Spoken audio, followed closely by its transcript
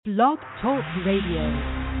Blog Talk Radio.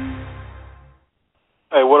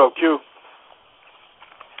 Hey, what up, Q?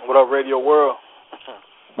 What up, Radio World?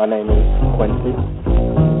 My name is Quincy.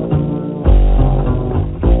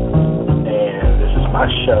 And this is my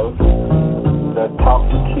show, the Talk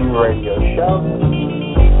to Q Radio Show.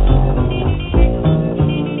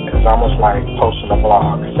 It's almost like posting a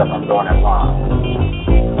blog, except I'm doing it live.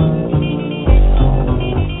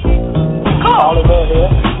 All of that here.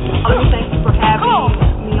 Thank you for having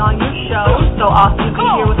me on your show. So awesome to be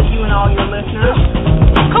here with you and all your listeners.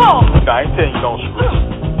 I ain't saying you don't screw.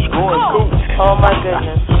 Screwing cool. Oh my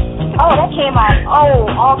goodness. Oh, that came out. Oh,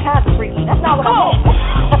 all kinds of freaky. That's not what I meant.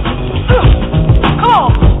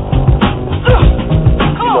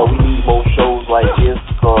 You know, we need more shows like this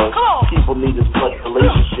because people need as much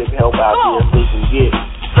relationship help out there as they can get.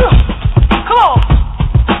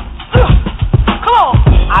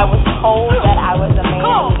 I was told that I was a man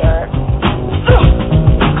eater.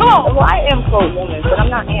 Well, I am pro-woman, but I'm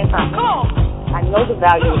not anti-man. I know the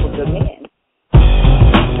value of a good man.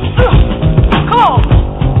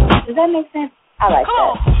 Does that make sense? I like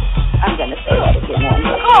that. I'm going to say that again one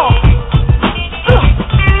day.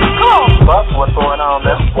 What's going on,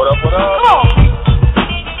 man? What up, what up?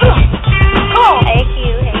 Hey, Q.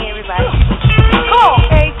 Hey, everybody.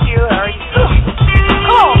 Hey Q, how are you?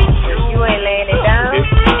 You ain't laying it down?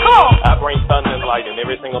 I bring thunder and lightning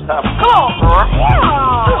every single time.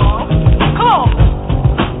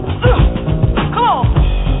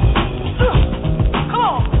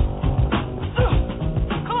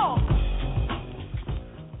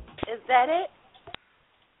 Is that it?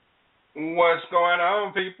 What's going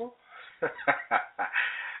on, people?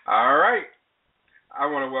 All right. I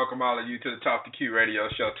want to welcome all of you to the Talk to Q Radio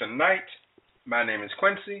Show tonight. My name is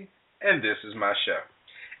Quincy, and this is my show.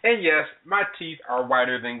 And yes, my teeth are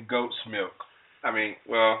whiter than goat's milk. I mean,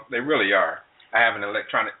 well, they really are. I have an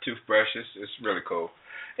electronic toothbrush. It's really cool.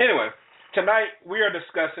 Anyway, tonight we are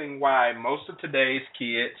discussing why most of today's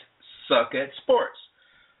kids suck at sports.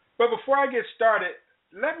 But before I get started,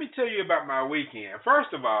 let me tell you about my weekend.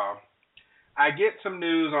 First of all, I get some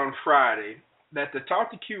news on Friday that the Talk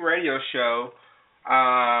to Q radio show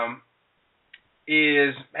has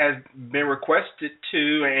been requested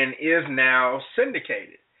to and is now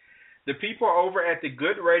syndicated. The people over at the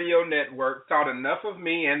Good Radio Network thought enough of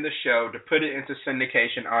me and the show to put it into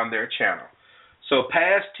syndication on their channel. So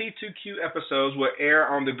past T2Q episodes will air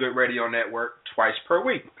on the Good Radio Network twice per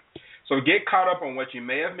week. So get caught up on what you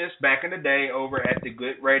may have missed back in the day over at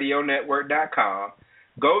thegoodradionetwork.com.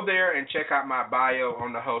 Go there and check out my bio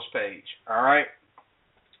on the host page. All right?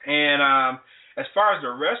 And as far as the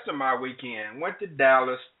rest of my weekend, went to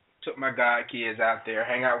Dallas, took my god kids out there,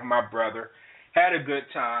 hang out with my brother, had a good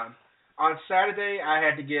time. On Saturday, I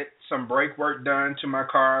had to get some brake work done to my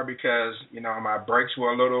car because, my brakes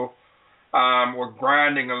were were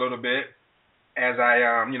grinding a little bit as I,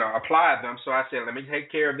 applied them. So I said, let me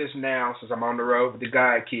take care of this now since I'm on the road with the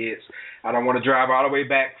guide kids. I don't want to drive all the way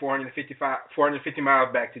back 450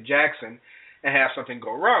 miles back to Jackson and have something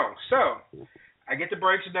go wrong. So I get the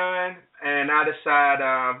brakes done, and I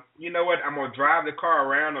decide, you know what, I'm going to drive the car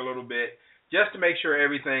around a little bit just to make sure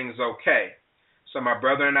everything's okay. So my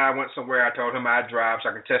brother and I went somewhere. I told him I'd drive so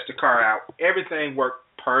I could test the car out. Everything worked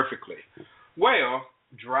perfectly. Well,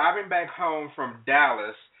 driving back home from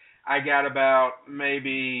Dallas, I got about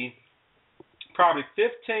probably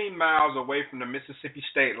 15 miles away from the Mississippi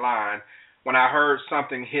state line when I heard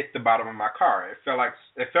something hit the bottom of my car. It felt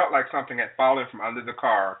like something had fallen from under the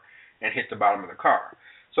car and hit the bottom of the car.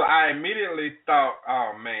 So I immediately thought,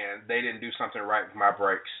 oh man, they didn't do something right with my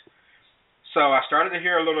brakes. So I started to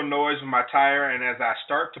hear a little noise with my tire, and as I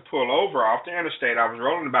start to pull over off the interstate, I was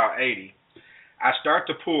rolling about 80. I start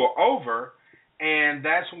to pull over, and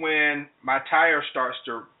that's when my tire starts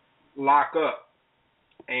to lock up.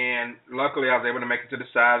 And luckily, I was able to make it to the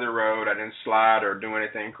side of the road. I didn't slide or do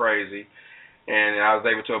anything crazy, and I was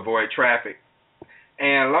able to avoid traffic.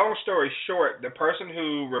 And long story short, the person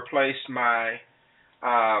who replaced my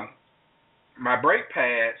brake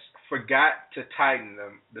pads forgot to tighten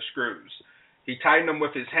the screws. He tightened them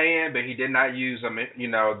with his hand, but he did not use them,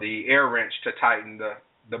 the air wrench to tighten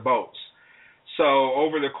the bolts. So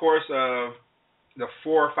over the course of the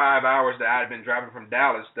 4 or 5 hours that I had been driving from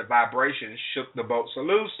Dallas, the vibrations shook the bolts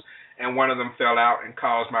loose, and one of them fell out and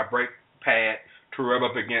caused my brake pad to rub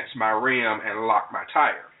up against my rim and lock my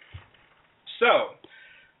tire. So,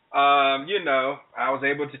 I was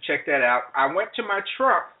able to check that out. I went to my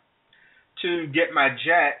trunk to get my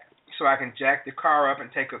jack so I can jack the car up and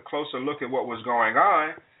take a closer look at what was going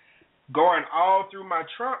on. Going all through my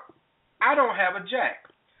trunk, I don't have a jack.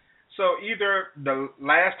 So So either the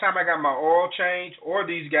last time I got my oil changed or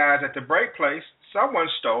these guys at the brake place, someone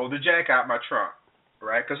stole the jack out my trunk,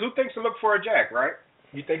 right? Because who thinks to look for a jack, right?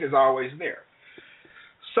 You think it's always there.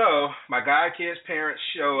 So my god kid's parents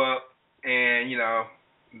show up, and, you know,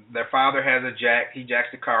 their father has a jack. He jacks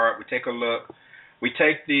the car up. We take a look. We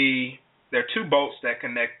take there are two bolts that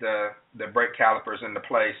connect the brake calipers into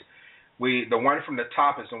place. The one from the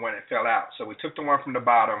top is the one that fell out. So we took the one from the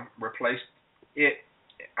bottom, replaced it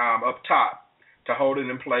up top to hold it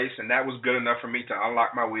in place, and that was good enough for me to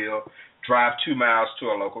unlock my wheel, drive 2 miles to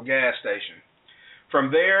a local gas station.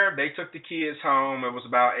 From there, they took the kids home. It was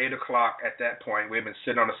about 8 o'clock at that point. We had been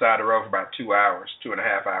sitting on the side of the road for about 2 hours,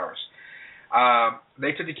 2.5 hours.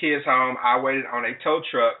 They took the kids home. I waited on a tow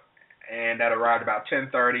truck, and that arrived about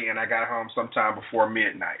 10:30, and I got home sometime before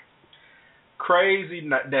midnight. Crazy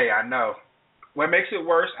day, I know. What makes it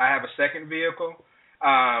worse, I have a second vehicle.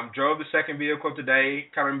 Drove the second vehicle today,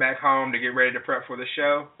 coming back home to get ready to prep for the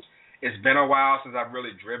show. It's been a while since I've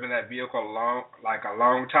really driven that vehicle a long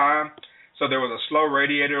time. So there was a slow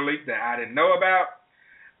radiator leak that I didn't know about.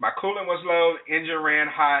 My coolant was low, engine ran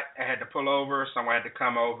hot. I had to pull over. Someone had to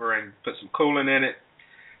come over and put some coolant in it.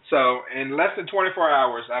 So in less than 24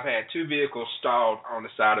 hours, I've had 2 vehicles stalled on the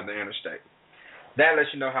side of the interstate. That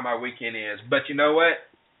lets you know how my weekend is. But you know what?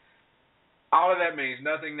 All of that means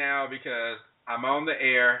nothing now because I'm on the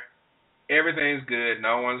air. Everything's good.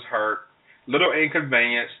 No one's hurt. Little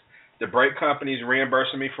inconvenience. The brake company's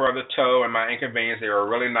reimbursing me for the tow and my inconvenience. They were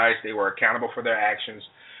really nice. They were accountable for their actions.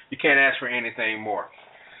 You can't ask for anything more.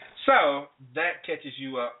 So that catches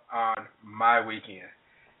you up on my weekend.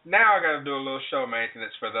 Now I got to do a little show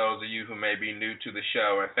maintenance for those of you who may be new to the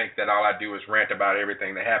show and think that all I do is rant about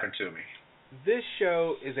everything that happened to me. This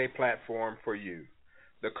show is a platform for you,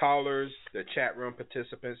 the callers, the chat room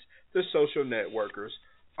participants, the social networkers.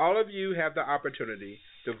 All of you have the opportunity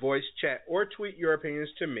to voice, chat, or tweet your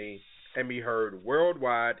opinions to me and be heard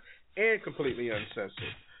worldwide and completely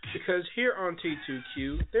uncensored. Because here on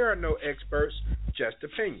T2Q, there are no experts, just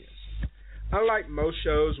opinions. Unlike most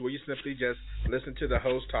shows where you simply just listen to the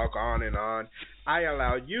host talk on and on, I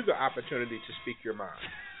allow you the opportunity to speak your mind.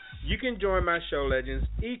 You can join my show legends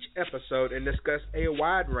each episode and discuss a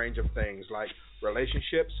wide range of things like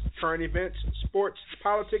relationships, current events, sports,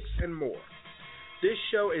 politics, and more. This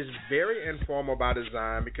show is very informal by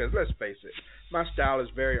design because, let's face it, my style is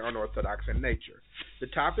very unorthodox in nature. The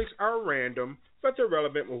topics are random, but they're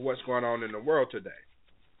relevant with what's going on in the world today.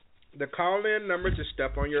 The call-in number to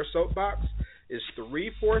step on your soapbox is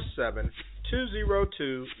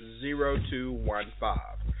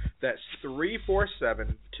 347-202-0215. That's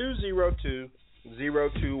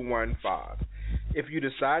 347-202-0215. If you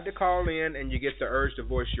decide to call in and you get the urge to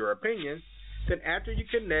voice your opinion, then after you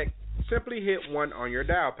connect, simply hit 1 on your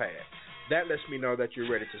dial pad. That lets me know that you're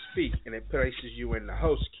ready to speak, and it places you in the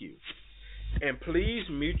host queue. And please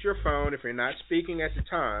mute your phone if you're not speaking at the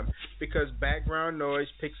time, because background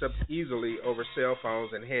noise picks up easily over cell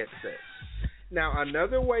phones and headsets. Now,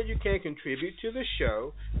 another way you can contribute to the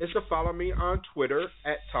show is to follow me on Twitter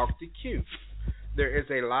at TalkToQ. There is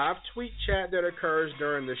a live tweet chat that occurs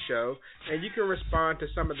during the show, and you can respond to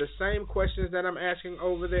some of the same questions that I'm asking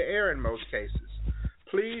over the air in most cases.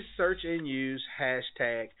 Please search and use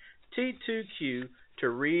hashtag T2Q to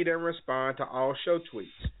read and respond to all show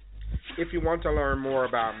tweets. If you want to learn more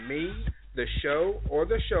about me, the show, or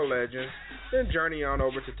the show legends, then journey on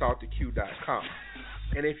over to TalkToQ.com.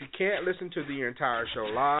 And if you can't listen to the entire show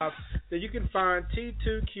live, then you can find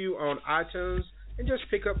T2Q on iTunes and just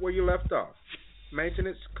pick up where you left off.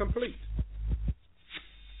 Maintenance complete.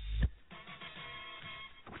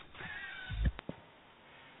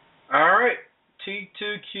 All right.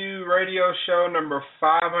 T2Q radio show number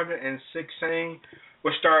 516.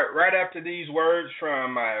 We'll start right after these words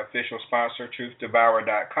from my official sponsor,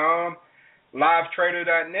 TruthDevour.com,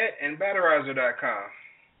 LiveTrader.net, and Batterizer.com.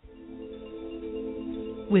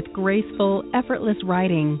 With graceful, effortless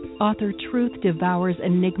writing, author Truth Devour's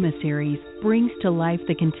Enigma series brings to life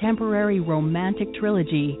the contemporary romantic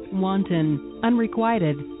trilogy, Wanton,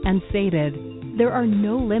 Unrequited, and Sated. There are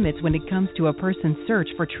no limits when it comes to a person's search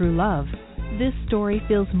for true love. This story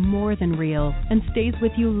feels more than real and stays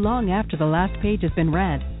with you long after the last page has been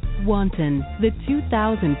read. Wanton, the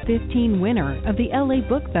 2015 winner of the LA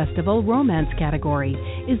Book Festival Romance category,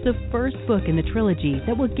 is the first book in the trilogy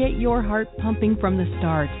that will get your heart pumping from the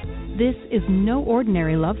start. This is no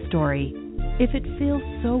ordinary love story. If it feels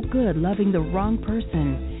so good loving the wrong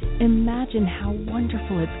person, imagine how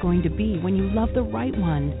wonderful it's going to be when you love the right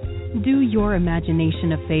one. Do your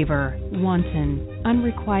imagination a favor. Wanton,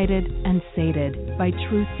 Unrequited, and Sated by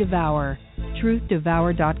Truth Devour.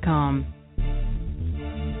 TruthDevour.com.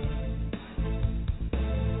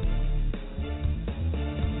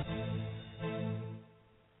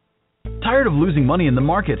 Tired of losing money in the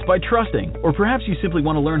markets by trusting? Or perhaps you simply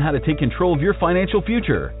want to learn how to take control of your financial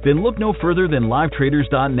future? Then look no further than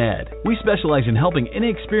LiveTraders.net. We specialize in helping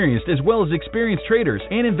inexperienced as well as experienced traders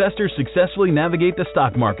and investors successfully navigate the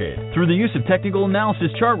stock market through the use of technical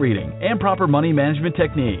analysis, chart reading, and proper money management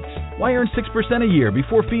techniques. Why earn 6% a year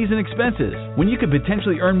before fees and expenses when you could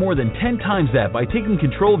potentially earn more than 10 times that by taking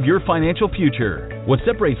control of your financial future? What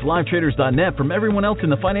separates LiveTraders.net from everyone else in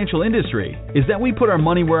the financial industry is that we put our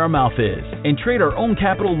money where our mouth is and trade our own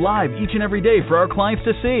capital live each and every day for our clients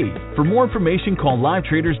to see. For more information, call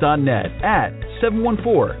LiveTraders.net at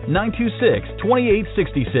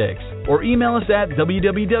 714-926-2866 or email us at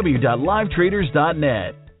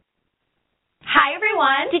www.livetraders.net. Hi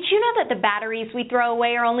everyone! Did you know that the batteries we throw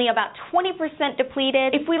away are only about 20%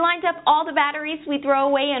 depleted? If we lined up all the batteries we throw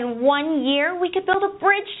away in 1 year, we could build a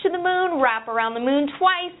bridge to the moon, wrap around the moon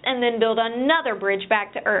twice, and then build another bridge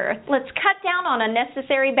back to Earth. Let's cut down on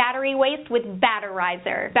unnecessary battery waste with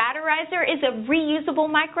Batterizer. Batterizer is a reusable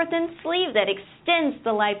micro-thin sleeve that extends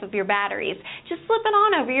the life of your batteries. Just slip it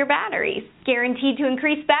on over your batteries. Guaranteed to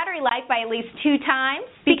increase battery life by at least 2 times,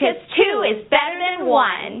 because 2 is better than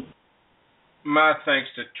 1. My thanks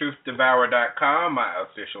to TruthDevourer.com, my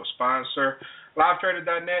official sponsor,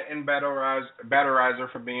 LiveTrader.net, and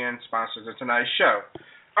Batterizer for being sponsors of tonight's show.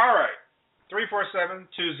 All right,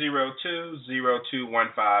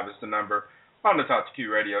 347-202-0215 is the number on the Talk to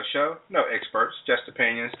Q radio show. No experts, just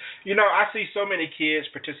opinions. You know, I see so many kids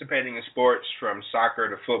participating in sports, from soccer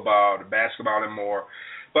to football to basketball and more.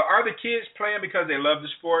 But are the kids playing because they love the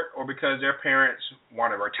sport, or because their parents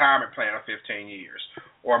want a retirement plan of 15 years?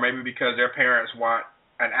 Or maybe because their parents want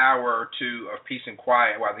an hour or two of peace and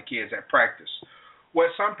quiet while the kids at practice?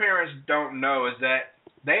 What some parents don't know is that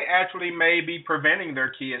they actually may be preventing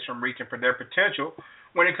their kids from reaching for their potential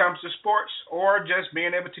when it comes to sports or just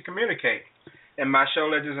being able to communicate. And my show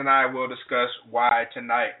legends and I will discuss why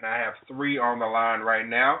tonight. And I have 3 on the line right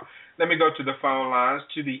now. Let me go to the phone lines,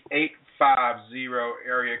 to the 850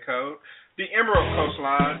 area code, the Emerald Coast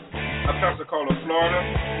line of Pensacola, Florida,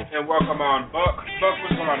 and welcome on Buck. Buck,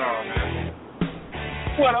 what's going on, man?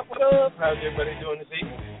 What up, what up? How's everybody doing this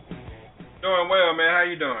evening? Doing well, man. How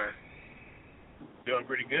you doing? Doing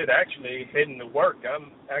pretty good. Actually, heading to work. I'm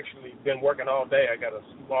actually been working all day. I got a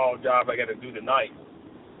small job I got to do tonight,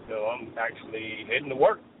 so I'm actually heading to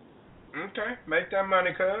work. Okay, make that money,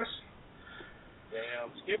 cuz. Yeah, I'm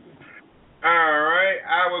skipping. All right,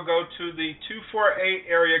 I will go to the 248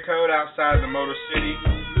 area code outside the Motor City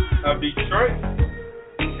of Detroit,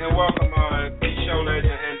 and welcome on the show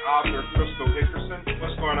legend and author Crystal Hickerson.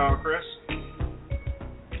 What's going on, Chris?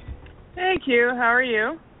 Hey, Q. How are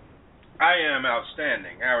you? I am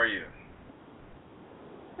outstanding. How are you?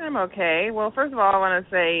 I'm okay. Well, first of all, I want to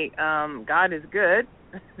say God is good.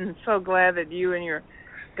 I'm so glad that you and your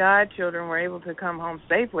godchildren were able to come home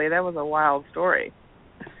safely. That was a wild story.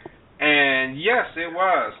 And yes, it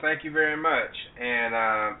was. Thank you very much. And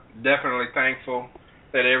definitely thankful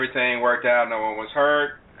that everything worked out. No one was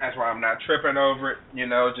hurt. That's why I'm not tripping over it. You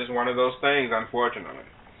know, just one of those things, unfortunately.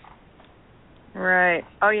 Right.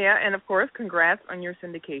 Oh, yeah. And, of course, congrats on your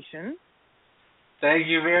syndication. Thank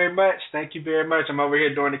you very much. Thank you very much. I'm over here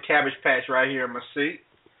doing the Cabbage Patch right here in my seat.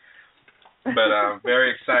 But I'm very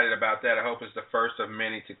excited about that. I hope it's the first of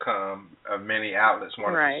many to come, of many outlets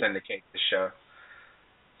wanting to syndicate the show.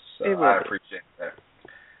 So I appreciate that.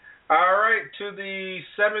 All right, to the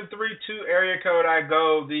 732 area code I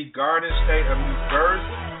go, the Garden State of New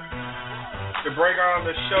Jersey, to bring on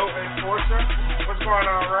the show enforcer. What's going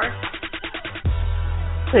on, Ray?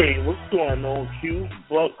 Hey, what's going on, Q?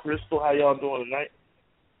 Buck, Crystal, how y'all doing tonight?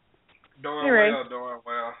 Doing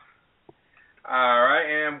well. All right,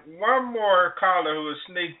 and one more caller who has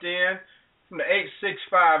sneaked in from the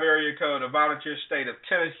 865 area code of Volunteer State of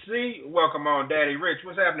Tennessee. Welcome on, Daddy Rich.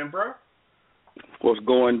 What's happening, bro? What's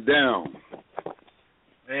going down?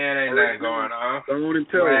 Man, ain't nothing going on. Don't want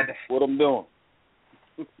to tell you what I'm doing.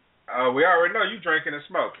 We already know you drinking and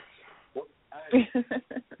smoking. What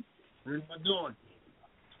am I doing?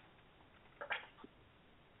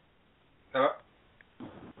 Hello?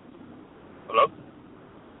 Hello?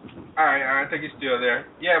 All right, I think he's still there.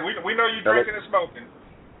 Yeah, we know you drinking and smoking.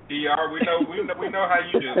 DR, we know how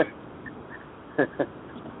you do it.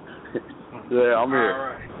 Yeah, I'm here. All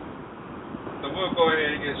right. So we'll go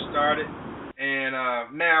ahead and get started. And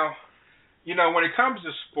now, you know, when it comes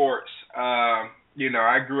to sports, you know,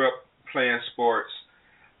 I grew up playing sports.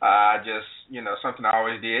 Just, you know, something I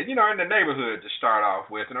always did, you know, in the neighborhood to start off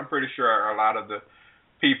with. And I'm pretty sure a lot of the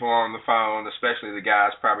people on the phone, especially the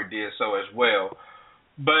guys, probably did so as well.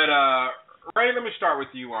 But, Ray, let me start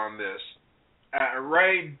with you on this.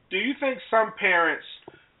 Ray, do you think some parents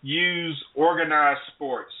use organized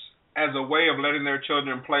sports as a way of letting their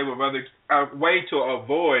children play with a way to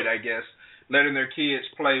avoid, I guess, letting their kids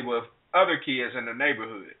play with other kids in the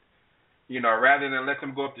neighborhood. Rather than let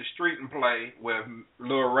them go up the street and play with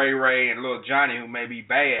little Ray Ray and little Johnny who may be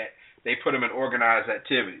bad, they put them in organized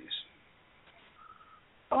activities.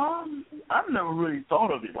 I've never really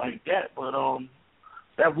thought of it like that, but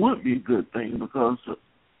that would be a good thing, because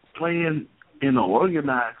playing in an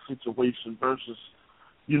organized situation versus,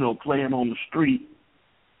 playing on the street,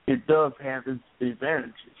 it does have its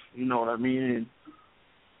advantages. You know what I mean?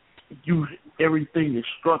 And everything is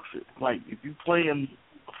structured. Like if you playing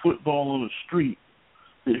football on the street,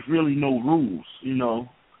 there's really no rules.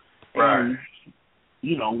 Right. And,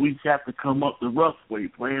 we have to come up the rough way,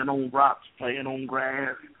 playing on rocks, playing on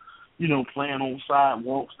grass, playing on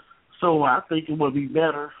sidewalks. So I think it would be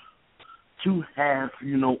better to have,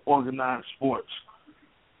 organized sports.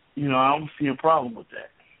 I don't see a problem with that.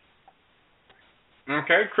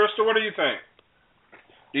 Okay, Crystal, what do you think?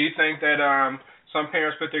 Do you think that some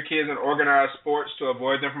parents put their kids in organized sports to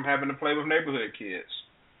avoid them from having to play with neighborhood kids?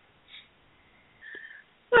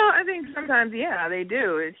 Well, I think sometimes, yeah, they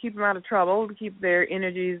do. It keeps them out of trouble, to keep their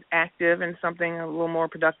energies active in something a little more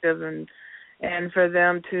productive, and for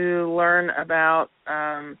them to learn about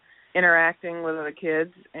interacting with other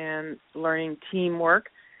kids and learning teamwork.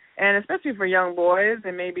 And especially for young boys,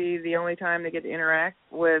 it may be the only time they get to interact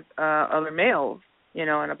with other males, in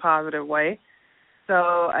a positive way. So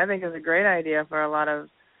I think it's a great idea for a lot of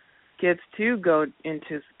kids to go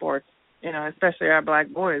into sports, especially our black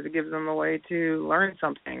boys. It gives them a way to learn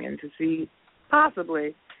something and to see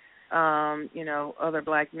possibly, other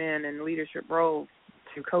black men in leadership roles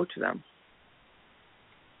to coach them.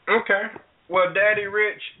 Okay. Well, Daddy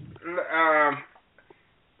Rich, let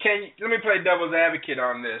me play devil's advocate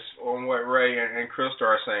on this, on what Ray and Crystal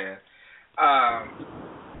are saying.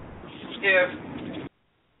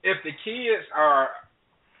 If the kids are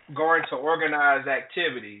going to organized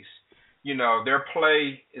activities, their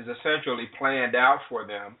play is essentially planned out for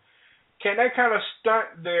them, can that kind of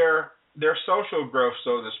stunt their social growth,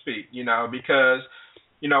 so to speak? Because,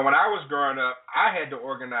 when I was growing up, I had to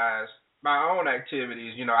organize my own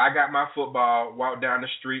activities. I got my football, walked down the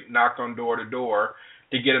street, knocked on door to door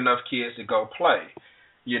to get enough kids to go play,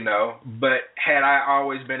 But had I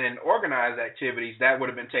always been in organized activities, that would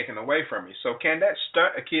have been taken away from me. So can that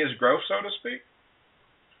stunt a kid's growth, so to speak?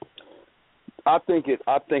 I think it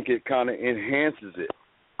kind of enhances it.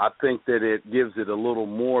 I think that it gives it a little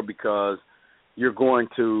more, because you're going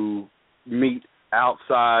to meet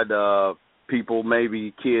outside people,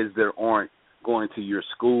 maybe kids that aren't going to your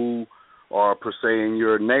school or per se in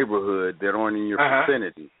your neighborhood, that aren't in your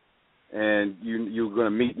vicinity. And you're going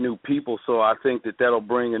to meet new people, so I think that'll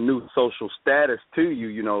bring a new social status to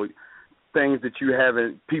you, things that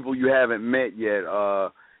people you haven't met yet,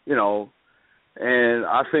 and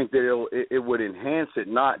I think that it would enhance it,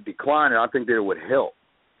 not decline it. I think that it would help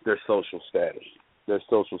their social status, their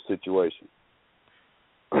social situation.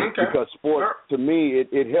 Okay. Because sports, to me,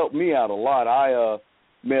 it helped me out a lot. I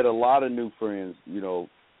met a lot of new friends, through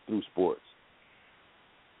sports.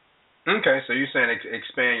 Okay, so you're saying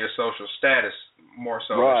expand your social status more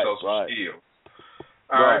so than social skill.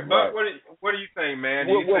 All right, but what do you think, man?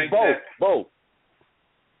 Do you think both.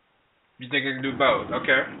 You think it can do both?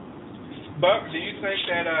 Okay. Buck, do you think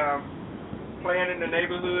that playing in the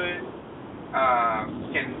neighborhood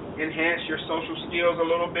can enhance your social skills a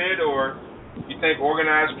little bit, or you think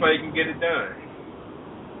organized play can get it done?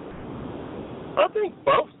 I think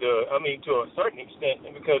both do. I mean, to a certain extent,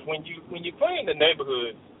 because when you play in the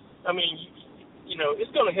neighborhood, I mean,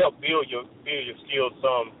 it's going to help build your skills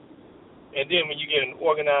some. And then when you get an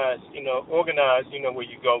organized, where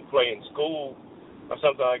you go play in school or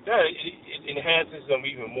something like that, it enhances them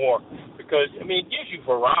even more, because, I mean, it gives you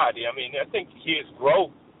variety. I mean, I think kids grow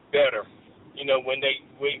better, when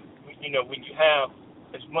you have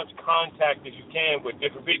as much contact as you can with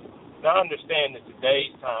different people. Now, I understand that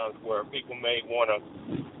today's times where people may want to,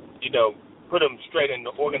 put them straight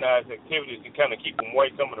into organized activities and kind of keep them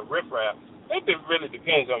away some of the riffraff. I think it really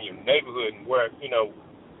depends on your neighborhood and where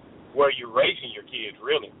you're raising your kids,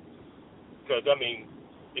 really. Because, I mean,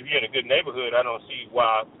 if you're in a good neighborhood, I don't see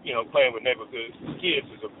why, playing with neighborhood kids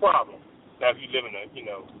is a problem. Now, if you live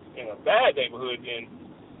in a bad neighborhood, then,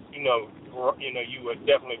 you would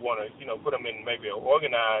definitely want to, put them in maybe an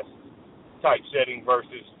organized type setting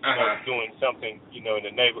versus, doing something, in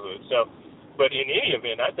the neighborhood. So, but in any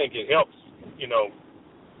event, I think it helps,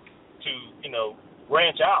 to,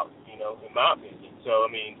 branch out, in my opinion. So, I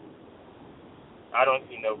mean, I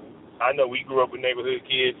know we grew up with neighborhood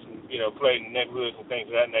kids and, played in neighborhoods and things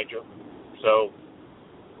of that nature. So,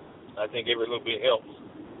 I think every little bit helps.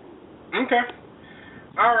 Okay.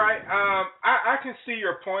 All right. I can see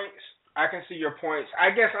your points. I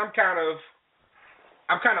guess I'm kind of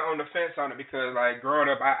on the fence on it because, like, growing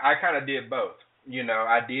up, I kind of did both. You know,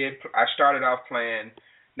 I started off playing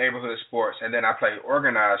neighborhood sports, and then I played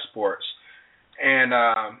organized sports. And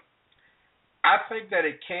I think that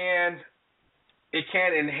it can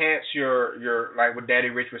enhance your like what Daddy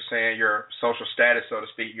Rich was saying, your social status, so to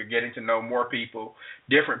speak. You're getting to know more people,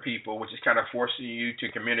 different people, which is kind of forcing you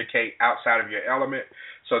to communicate outside of your element.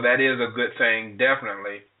 So that is a good thing,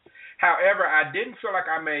 definitely. However, I didn't feel like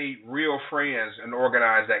I made real friends in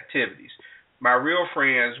organized activities. My real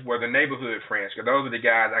friends were the neighborhood friends, because those are the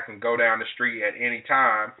guys I can go down the street at any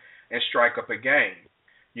time and strike up a game.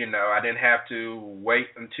 You know, I didn't have to wait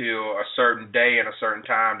until a certain day and a certain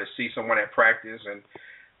time to see someone at practice. And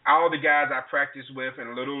all the guys I practiced with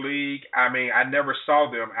in Little League, I mean, I never saw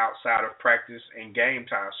them outside of practice and game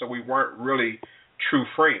time, so we weren't really true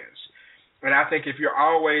friends. And I think if you're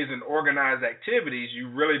always in organized activities, you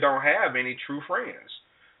really don't have any true friends.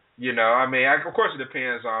 You know, I mean, of course it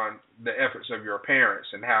depends on the efforts of your parents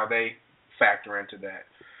and how they factor into that.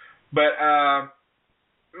 But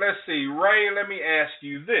let's see, Ray, let me ask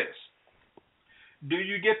you this. Do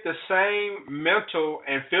you get the same mental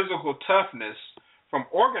and physical toughness from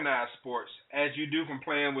organized sports as you do from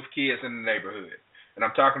playing with kids in the neighborhood? And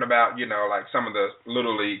I'm talking about, you know, like some of the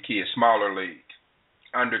Little League kids, smaller league.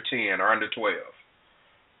 Under 10 or under 12?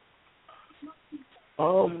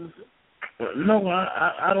 No,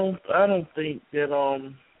 I don't think that.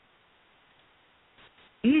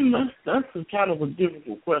 That's a kind of a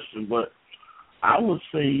difficult question, but I would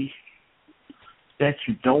say that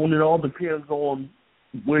you don't. It all depends on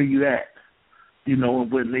where you're at, you know,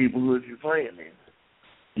 and what neighborhood you're playing in.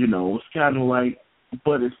 You know, it's kind of like,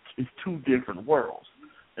 but it's two different worlds,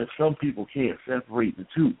 and some people can't separate the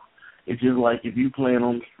two. It's just like if you playing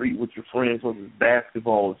on the street with your friends, whether it's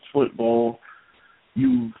basketball, it's football,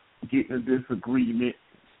 you get in a disagreement.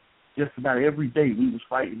 Just about every day we was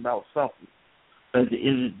fighting about something. At the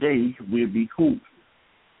end of the day, we'd be cool.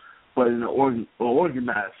 But in an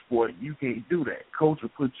organized sport, you can't do that. Coach will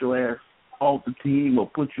put your ass off the team or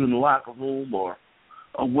put you in the locker room or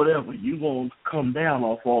whatever. You're going to come down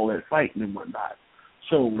off all that fighting and whatnot.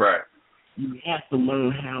 So right. You have to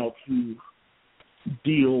learn how to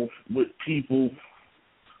deal with people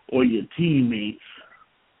or your teammates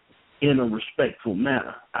in a respectful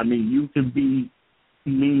manner. I mean, you can be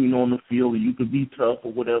mean on the field or you can be tough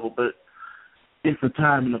or whatever, but it's a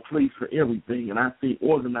time and a place for everything, and I think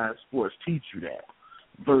organized sports teach you that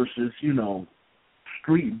versus, you know,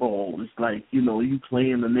 street ball. It's like, you know, you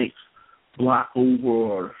playing the next block over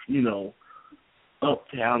or, you know,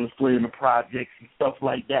 uptown and playing the projects and stuff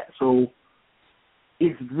like that. So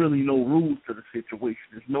it's really no rules to the situation.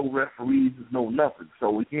 There's no referees. There's no nothing. So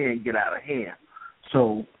we can't get out of hand.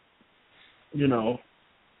 So, you know,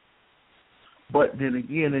 but then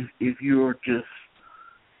again, if you're just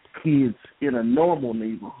kids in a normal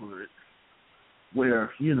neighborhood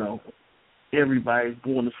where, you know, everybody's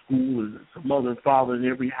going to school and there's a mother and father in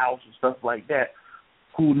every house and stuff like that,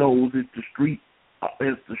 who knows if the street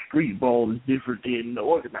ball is different than the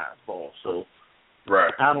organized ball. So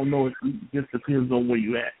right. I don't know. It just depends on where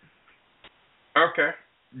you at. Okay.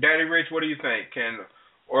 Daddy Rich, what do you think? Can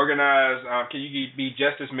you be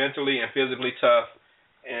just as mentally and physically tough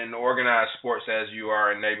in organized sports as you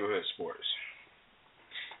are in neighborhood sports?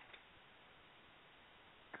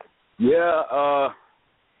 Yeah,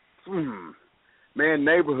 man,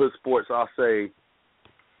 neighborhood sports, I'll say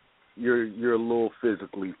you're a little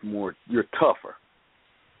physically more, you're tougher.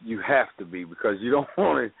 You have to be, because you don't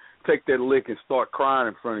want to take that lick and start crying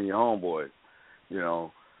in front of your homeboys. You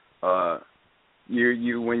know,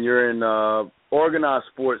 you when you're in organized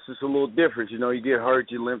sports, it's a little different. You know, you get hurt,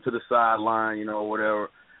 you limp to the sideline, you know, whatever.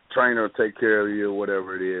 Trainer will take care of you or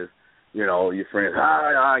whatever it is. You know, your friends,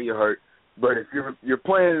 you're hurt. But if you're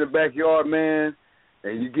playing in the backyard, man,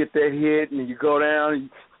 and you get that hit and you go down and you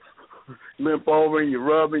limp over and you're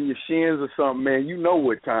rubbing your shins or something, man, you know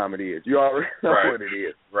what time it is. You already know what it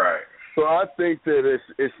is. Right. So I think that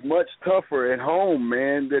it's much tougher at home,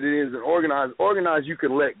 man, than it is in organized. Organized, you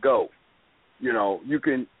can let go. You know, you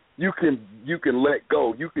can let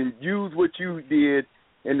go. You can use what you did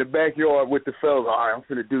in the backyard with the fellas. All right, I'm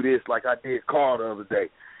finna do this like I did Carl the other day.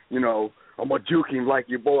 You know, I'm going to juke him like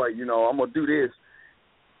your boy. You know, I'm going to do this.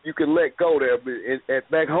 You can let go there. But at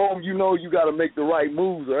back home, you know you got to make the right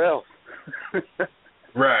moves or else.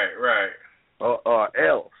 Right. Or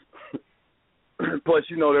else. Plus,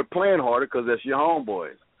 you know, they're playing harder because that's your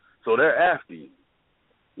homeboys. So they're after you,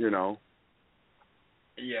 you know.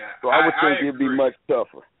 Yeah. So I would think it'd be much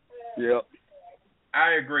tougher. Yep.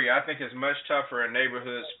 I agree. I think it's much tougher in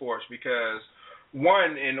neighborhood sports because,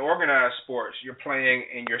 one, in organized sports, you're playing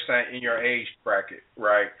in your age bracket,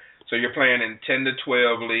 right? So you're playing in 10 to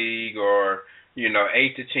 12 league or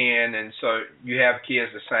 8 to 10, and so you have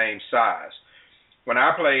kids the same size. When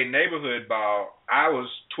I played neighborhood ball, I was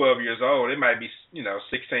 12 years old. It might be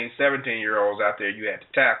 16, 17-year-olds out there you had to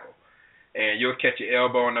tackle, and you'll catch your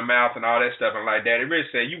elbow in the mouth and all that stuff. And like Daddy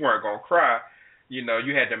Rich said, you weren't gonna cry. You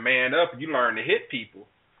had to man up. You learned to hit people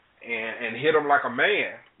and hit them like a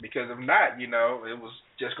man, because if not, it was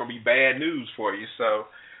just going to be bad news for you. So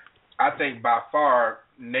I think by far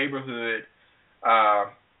neighborhood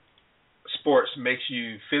sports makes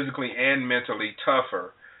you physically and mentally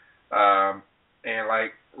tougher. And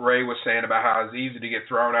like Ray was saying about how it's easy to get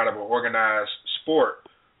thrown out of an organized sport.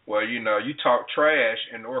 Well, you talk trash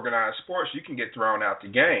in organized sports, you can get thrown out the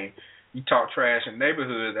game. You talk trash in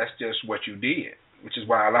neighborhood, that's just what you did, which is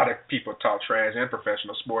why a lot of people talk trash in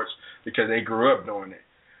professional sports, because they grew up doing it.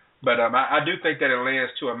 But I do think that it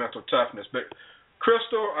lends to a mental toughness. But,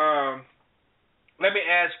 Crystal, let me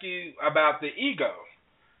ask you about the ego.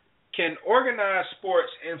 Can organized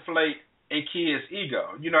sports inflate a kid's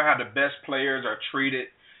ego? You know how the best players are treated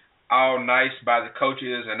all nice by the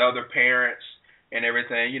coaches and other parents and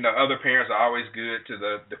everything. Other parents are always good to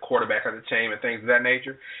the quarterback of the team and things of that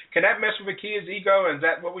nature. Can that mess with a kid's ego? And is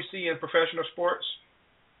that what we see in professional sports?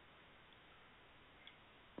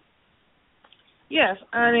 Yes.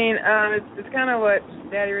 I mean, it's kind of what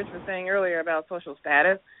Daddy Rich was saying earlier about social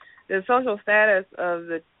status. The social status of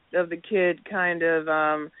the kid kind of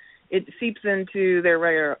it seeps into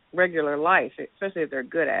their regular life, especially if they're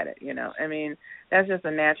good at it. I mean, that's just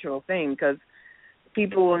a natural thing, because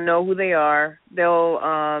people will know who they are. They'll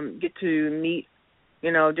get to meet,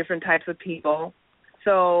 different types of people.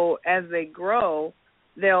 So as they grow,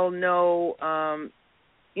 they'll know,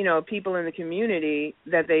 people in the community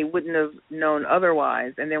that they wouldn't have known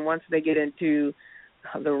otherwise. And then once they get into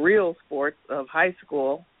the real sports of high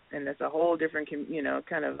school, and it's a whole different,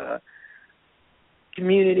 kind of a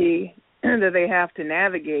community that they have to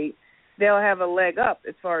navigate, they'll have a leg up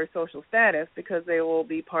as far as social status, because they will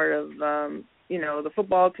be part of the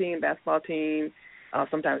football team, basketball team,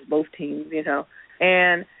 sometimes both teams,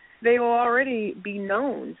 and they will already be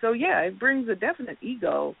known. So yeah, it brings a definite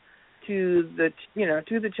ego to the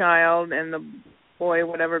child and the boy,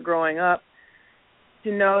 whatever, growing up,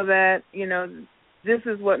 to know that, this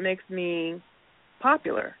is what makes me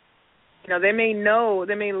popular. They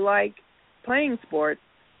may like playing sports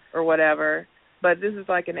or whatever, but this is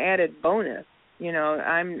like an added bonus.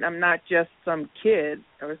 I'm not just some kid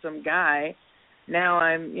or some guy. Now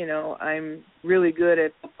I'm really good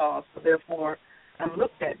at football, so therefore I'm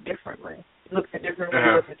looked at differently. Looked at differently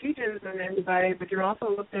with the teachers and everybody, but you're also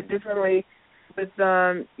looked at differently with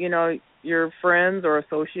your friends or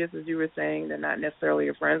associates, as you were saying. They're not necessarily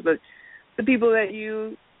your friends, but the people that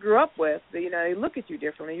you grew up with. They look at you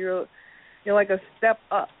differently. You're like a step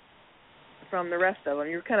up from the rest of them.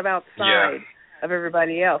 You're kind of outside of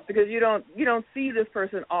everybody else, because you don't see this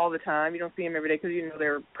person all the time. You don't see them every day because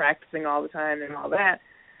they're practicing all the time and all that.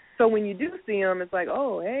 So when you do see them, it's like,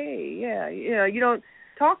 oh, hey, yeah, you don't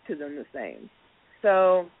talk to them the same.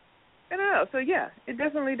 So I don't know. So yeah, it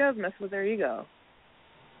definitely does mess with their ego,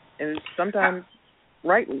 and sometimes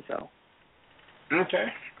rightly so.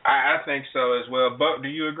 Okay, I think so as well. Buck, do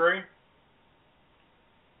you agree?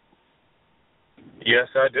 Yes,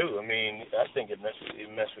 I do. I mean, I think it messes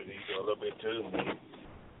with the ego a little bit too.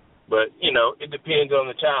 But it depends on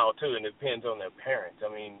the child too, and it depends on their parents. I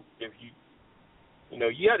mean, if you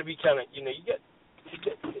got to be kind of,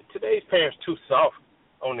 today's parents too soft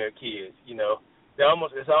on their kids.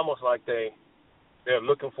 It's almost like they're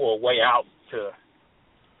looking for a way out to,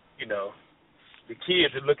 the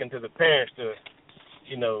kids are looking to the parents to,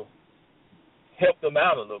 help them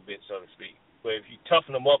out a little bit, so to speak. But if you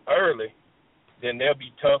toughen them up early, then they'll be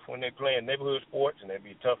tough when they're playing neighborhood sports, and they'll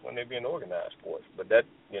be tough when they're being organized sports. But that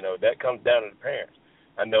comes down to the parents.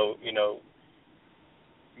 I know, you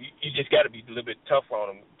just got to be a little bit tougher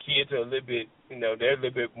on them. Kids are a little bit, they're a little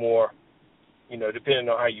bit more, depending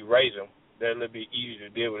on how you raise them, they're a little bit easier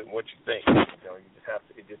to deal with than what you think. You just have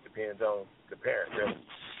to. It just depends on the parent, really.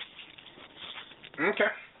 Okay.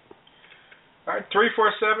 All right,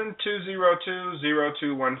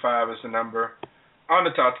 347-202-0215 is the number on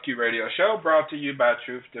the Talk to Q Radio Show, brought to you by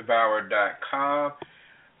TruthDevoured.com. All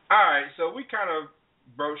right, so we kind of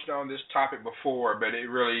broached on this topic before, but it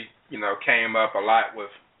really, came up a lot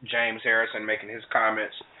with James Harrison making his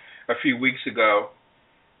comments a few weeks ago.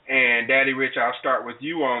 And Daddy Rich, I'll start with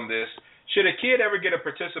you on this. Should a kid ever get a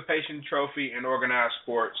participation trophy in organized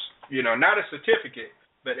sports? Not a certificate,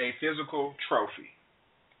 but a physical trophy?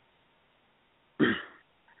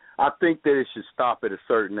 I think that it should stop at a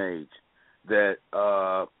certain age. That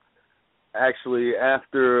actually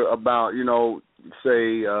after about,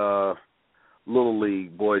 say Little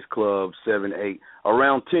League, Boys Club, 7, 8,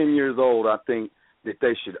 around 10 years old, I think that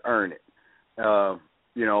they should earn it.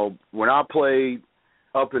 When I played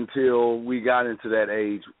up until we got into that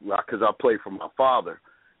age, because I played for my father,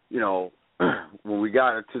 when we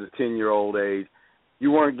got to the 10-year-old age,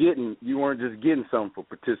 you weren't just getting something for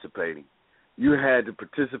participating. You had to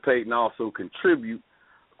participate and also contribute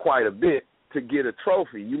quite a bit to get a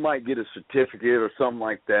trophy. You might get a certificate or something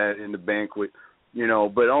like that in the banquet,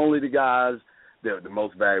 but only the guys that were the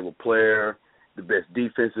most valuable player, the best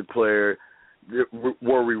defensive player,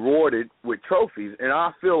 were rewarded with trophies. And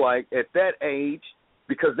I feel like at that age,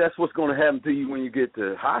 because that's what's going to happen to you when you get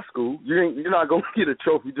to high school, you're not going to get a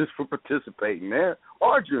trophy just for participating there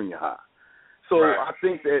or junior high. So right. I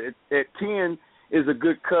think that at 10 is a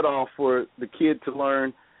good cutoff for the kid to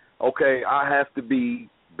learn, okay, I have to be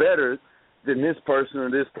better than this person or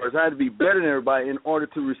this person. I have to be better than everybody in order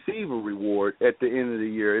to receive a reward at the end of the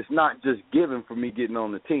year. It's not just given for me getting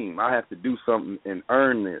on the team. I have to do something and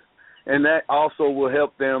earn this. And that also will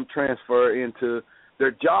help them transfer into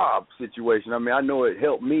their job situation. I mean, I know it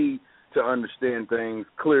helped me to understand things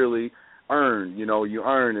clearly. You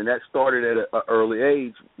earn, and that started at an early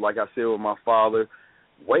age, like I said with my father,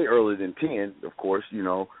 way earlier than 10, of course,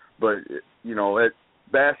 but, at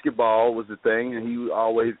basketball was the thing,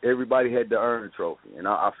 and everybody had to earn a trophy, and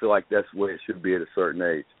I feel like that's where it should be at a certain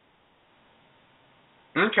age.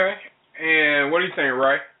 Okay, and what do you think,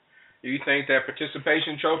 Ray? Do you think that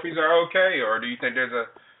participation trophies are okay, or do you think there's a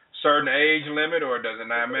certain age limit, or does it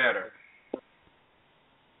not matter?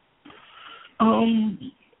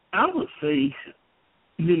 I would say,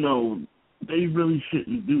 they really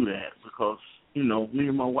shouldn't do that because, me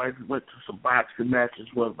and my wife went to some boxing matches,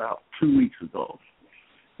 about 2 weeks ago.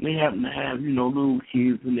 They happen to have, little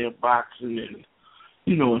kids in their boxing and,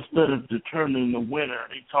 instead of determining the winner,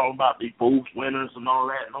 they talk about they both winners and all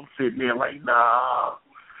that, and I'm sitting there like, nah,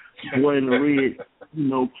 the boy in the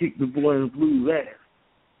red, kick the boy in the blue's ass.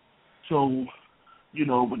 So,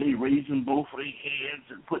 but they raising both of their hands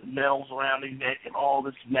and putting medals around their neck and all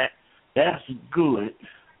this and that. That's good,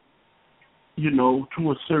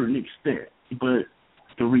 to a certain extent. But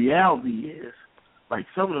the reality is, like,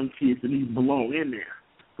 some of them kids didn't even belong in there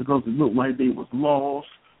because it looked like they was lost.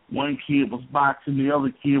 One kid was boxing, the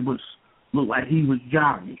other kid looked like he was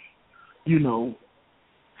jogging.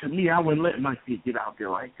 To me, I wouldn't let my kid get out there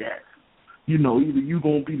like that. Either you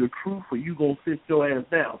going to be the truth or you going to sit your ass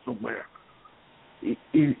down somewhere. It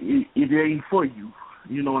ain't for you.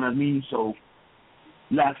 You know what I mean? So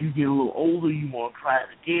now if you get a little older, you want to try it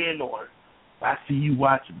again, or I see you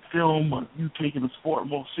watching film or you taking the sport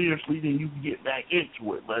more seriously, then you can get back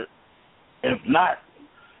into it. But if not,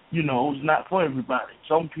 it's not for everybody.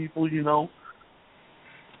 Some people,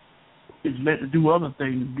 it's meant to do other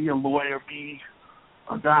things, be a lawyer, be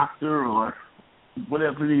a doctor, or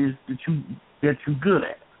whatever it is that you're good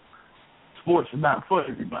at. Sports are not for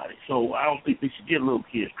everybody, so I don't think they should get little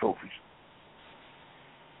kids trophies.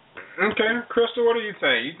 Okay, Crystal, what do you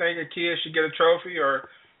think? You think a kid should get a trophy, or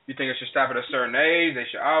you think it should stop at a certain age? They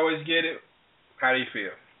should always get it? How do you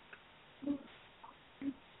feel?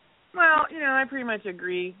 Well, I pretty much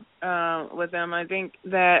agree with them. I think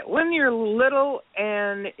that when you're little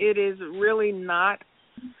and it is really not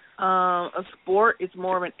a sport, it's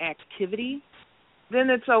more of an activity, then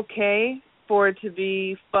it's okay for it to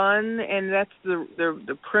be fun, and that's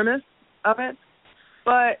the premise of it.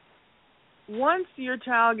 But once your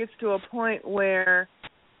child gets to a point where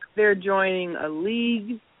they're joining a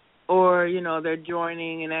league or, they're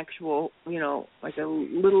joining an actual, like a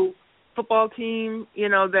little football team,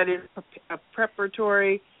 that is a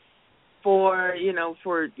preparatory for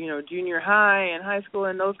junior high and high school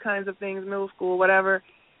and those kinds of things, middle school, whatever,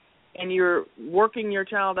 and you're working your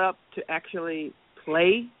child up to actually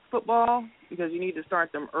play football because you need to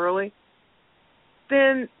start them early,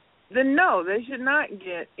 then no, they should not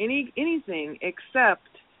get anything except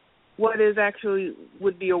what is actually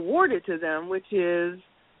would be awarded to them, which is,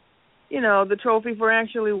 the trophy for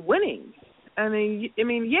actually winning. I mean,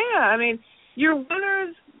 your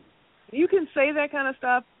winners, you can say that kind of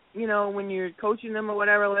stuff, when you're coaching them or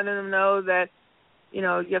whatever, letting them know that, you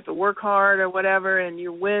have to work hard or whatever, and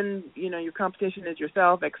you win, your competition is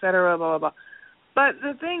yourself, et cetera, blah, blah, blah. But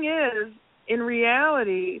the thing is, in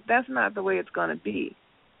reality, that's not the way it's going to be.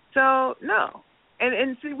 So, no.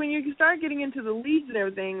 And see, when you start getting into the leagues and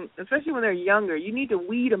everything, especially when they're younger, you need to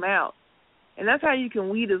weed them out. And that's how you can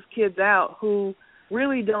weed those kids out who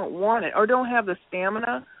really don't want it or don't have the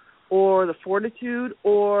stamina or the fortitude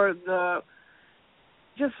or the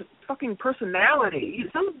just fucking personality.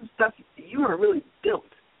 Some of the stuff, you are really built.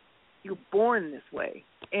 You're born this way.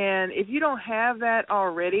 And if you don't have that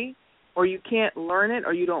already, or you can't learn it,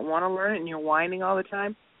 or you don't want to learn it, and you're whining all the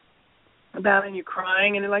time about it, and you're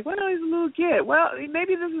crying, and you're like, well, no, he's a little kid. Well,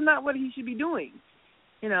 maybe this is not what he should be doing.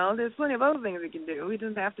 You know, there's plenty of other things he can do. He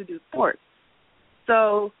doesn't have to do sports.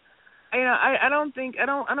 So, you know, I don't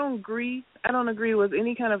agree with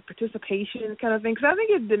any kind of participation kind of thing, because I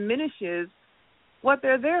think it diminishes what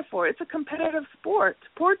they're there for. It's a competitive sport.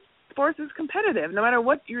 Sports is competitive, no matter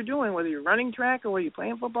what you're doing, whether you're running track or whether you're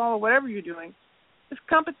playing football or whatever you're doing. It's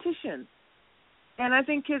competition. And I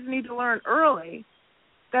think kids need to learn early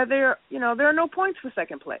that there are no points for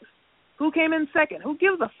second place. Who came in second? Who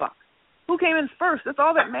gives a fuck? Who came in first? That's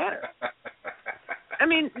all that matters. I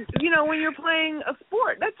mean, you know, when you're playing a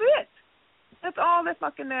sport, that's it. That's all that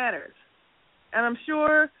fucking matters. And I'm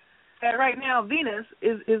sure that right now Venus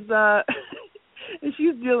is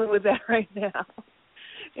she's dealing with that right now.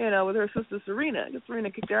 You know, with her sister Serena. Because Serena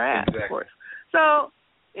kicked her ass, exactly. Of course. So,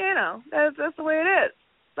 you know, that's the way it is.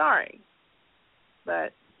 Sorry.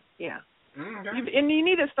 But, yeah. Mm-hmm. And you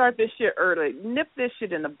need to start this shit early. Nip this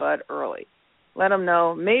shit in the bud early. Let them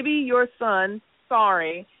know. Maybe your son,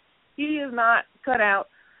 sorry, he is not cut out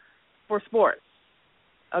for sports.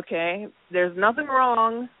 Okay? There's nothing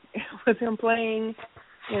wrong with him playing,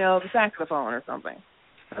 you know, the saxophone or something.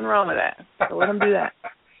 Nothing wrong with that. So let him do that.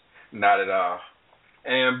 Not at all.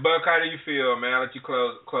 And Buck, how do you feel, man? I'll let you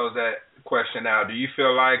close that question out. Do you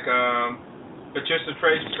feel like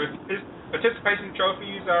participation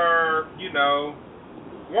trophies are, you know,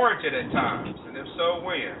 warranted at times? And if so,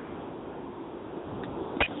 when?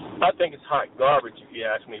 I think it's hot garbage, if you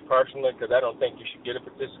ask me personally, because I don't think you should get a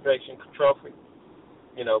participation trophy.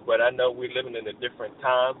 You know, but I know we're living in a different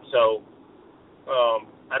time, so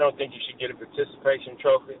I don't think you should get a participation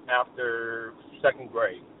trophy after second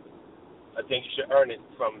grade. I think you should earn it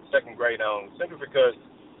from second grade on, simply because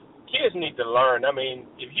kids need to learn. I mean,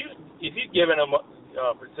 if you're giving them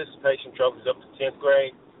participation trophies up to 10th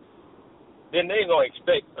grade, then they're going to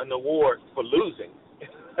expect an award for losing.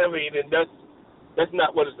 I mean, and that's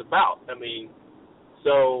not what it's about. I mean,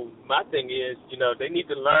 so my thing is, you know, they need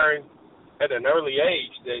to learn at an early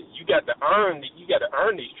age that you got to earn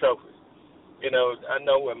these trophies. You know, I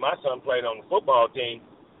know when my son played on the football team,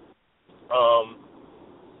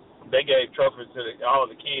 they gave trophies to all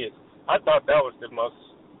the kids. I thought that was the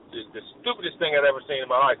stupidest thing I'd ever seen in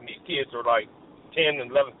my life. And these kids were like 10 and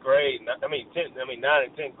 11th grade. 9 and 10th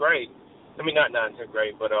grade. I mean, not 9 and 10th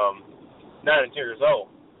grade, but 9 and 10 years old.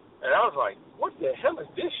 And I was like, what the hell is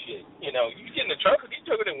this shit? You know, you getting a trophy? These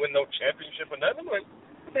children didn't win no championship or nothing. I'm like,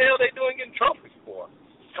 what the hell are they doing getting trophies for?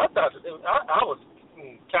 I thought I was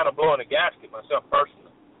kind of blowing a gasket myself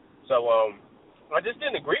personally. So I just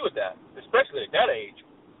didn't agree with that, especially at that age.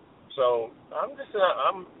 So I'm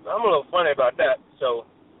a little funny about that. So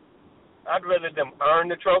I'd rather them earn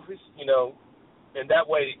the trophies, you know, and that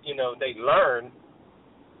way, you know, they learn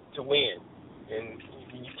to win. And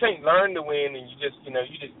you can't learn to win, and you just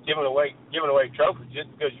giving away trophies just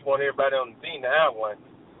because you want everybody on the team to have one.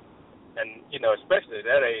 And you know, especially at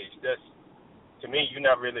that age, that's, to me, you're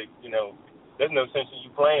not really, you know, there's no sense in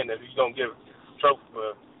you playing if you don't get a trophy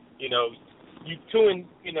for, you know, you 2 and 8,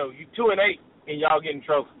 and y'all getting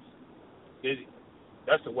trophies.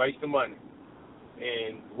 That's a waste of money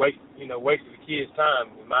and waste of the kids'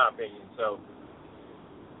 time, in my opinion. So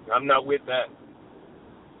I'm not with that.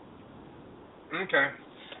 Okay.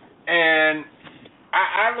 And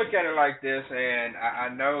I look at it like this, and I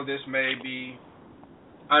know this may be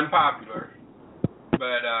unpopular,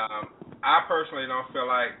 but I personally don't feel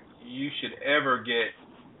like you should ever get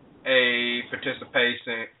a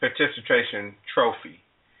participation trophy.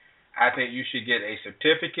 I think you should get a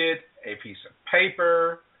certificate, a piece of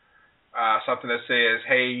paper, something that says,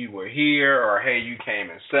 hey, you were here, or hey, you came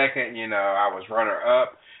in second, you know, I was runner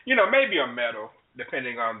up. You know, maybe a medal,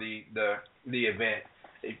 depending on the event.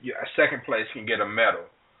 A second place can get a medal.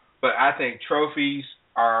 But I think trophies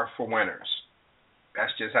are for winners.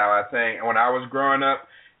 That's just how I think. And when I was growing up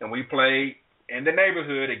and we played in the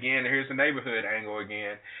neighborhood, again, here's the neighborhood angle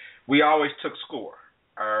again, we always took score,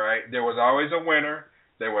 all right? There was always a winner.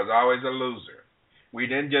 There was always a loser. We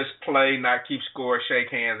didn't just play, not keep score,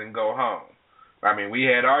 shake hands, and go home. I mean, we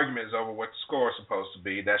had arguments over what the score is supposed to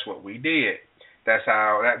be. That's what we did. That's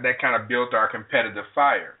how that kind of built our competitive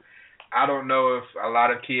fire. I don't know if a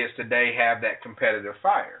lot of kids today have that competitive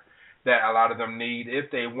fire that a lot of them need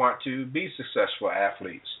if they want to be successful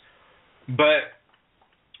athletes. But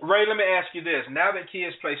Ray, let me ask you this. Now that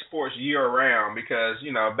kids play sports year-round, because,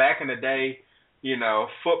 back in the day,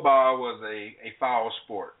 football was a fall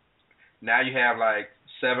sport. Now you have,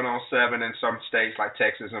 7-on-7 in some states like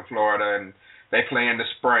Texas and Florida, and they play in the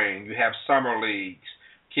spring. You have summer leagues.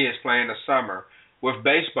 Kids play in the summer. With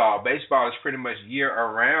baseball is pretty much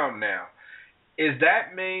year-round now. Does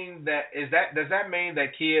that mean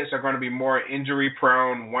that kids are going to be more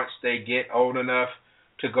injury-prone once they get old enough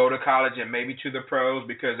to go to college and maybe to the pros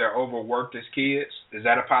because they're overworked as kids? Is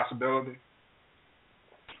that a possibility?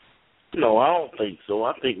 No, I don't think so.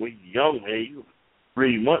 I think when you're young, man, you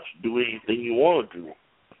pretty much do anything you want to do.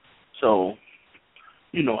 So,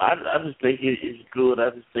 I just think it's good.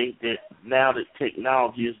 I just think that now that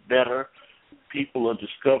technology is better, people are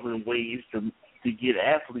discovering ways to get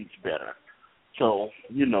athletes better. So,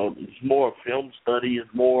 it's more film study, it's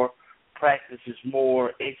more practice, it's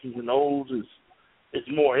more X's and O's, it's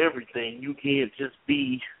more everything. You can't just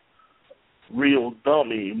be real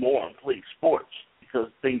dumb anymore and play sports because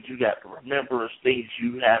things you got to remember is things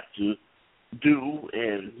you have to do,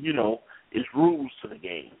 and, it's rules to the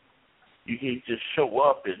game. You can't just show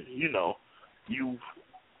up and, you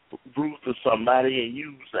root for somebody and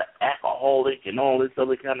use the alcoholic and all this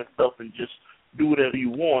other kind of stuff and just do whatever you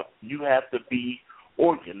want. You have to be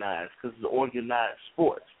organized because it's organized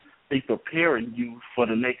sports. They're preparing you for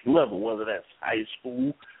the next level, whether that's high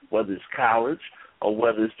school, whether it's college, or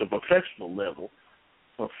whether it's the professional level.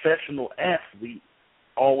 Professional athlete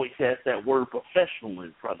always has that word professional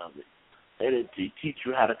in front of it. And it teach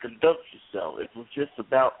you how to conduct yourself. If it was just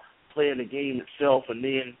about playing the game itself and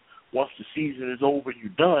then once the season is over, you're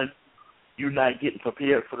done, you're not getting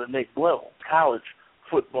prepared for the next level. College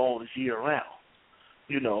football is year-round,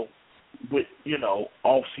 with,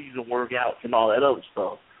 off-season workouts and all that other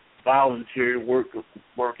stuff. Voluntary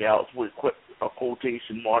workouts with a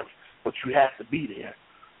quotation marks, but you have to be there.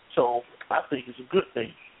 So I think it's a good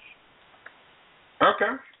thing.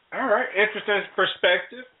 Okay. All right. Interesting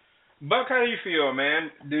perspective. Buck, how do you feel,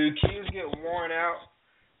 man? Do kids get worn out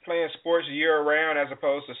playing sports year-round as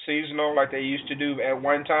opposed to seasonal like they used to do at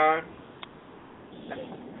one time?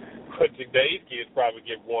 But today's kids probably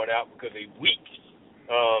get worn out because they're weak.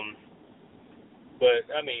 But,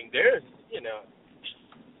 there's,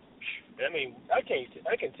 I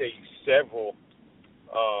can tell you several,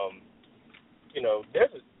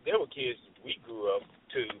 there were kids we grew up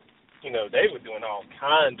to, they were doing all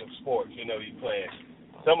kinds of sports, you playing.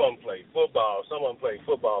 Some of them played football, some of them played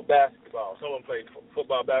football, basketball, some of them played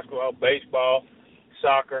football, basketball, baseball,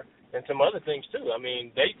 soccer, and some other things too.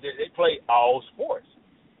 They play all sports.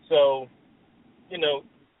 So,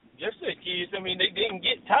 just the kids, they didn't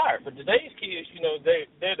get tired. But today's kids,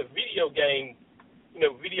 they're the video game,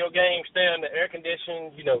 stay in the air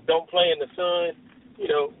conditioning, don't play in the sun.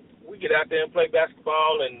 We get out there and play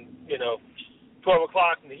basketball and, 12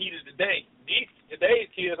 o'clock in the heat of the day. Today's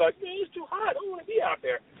kids are like, man, it's too hot. I don't want to be out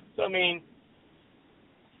there. So,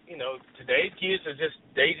 today's kids are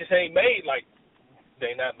they just ain't made like,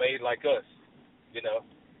 they're not made like us,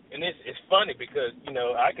 And it's funny because,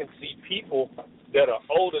 I can see people that are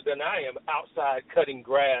older than I am outside cutting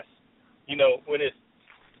grass, when it's,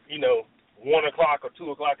 1 o'clock or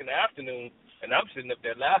 2 o'clock in the afternoon, and I'm sitting up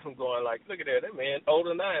there laughing, going like, look at that man older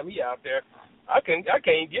than I am, he out there. I can't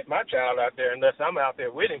get my child out there unless I'm out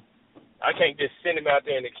there with him. I can't just send him out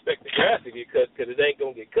there and expect the grass to get cut because it ain't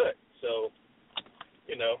going to get cut. So,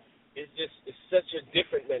 it's such a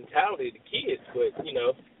different mentality to kids, but,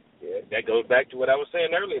 that goes back to what I was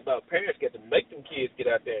saying earlier about parents get to make them kids get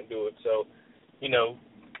out there and do it. So,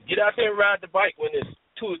 get out there and ride the bike when it's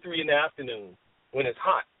 2 or 3 in the afternoon, when it's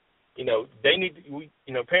hot. They need to,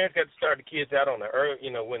 parents got to start the kids out on the early,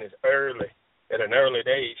 when it's early, at an early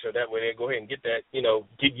age, so that way they go ahead and get that,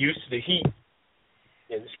 get used to the heat.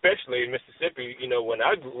 And especially in Mississippi,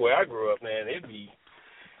 where I grew up, man, it'd be,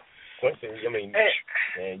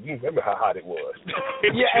 man, you remember how hot it was.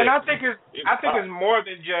 Yeah, and I think it's more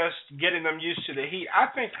than just getting them used to the heat. I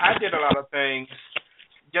think I did a lot of things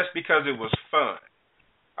just because it was fun.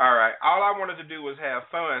 All right, all I wanted to do was have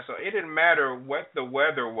fun, so it didn't matter what the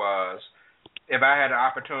weather was. If I had an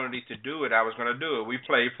opportunity to do it, I was going to do it. We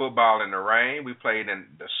played football in the rain. We played in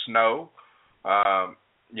the snow. I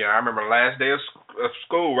remember the last day of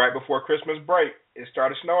school, right before Christmas break, it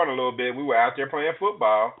started snowing a little bit. We were out there playing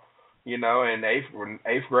football, in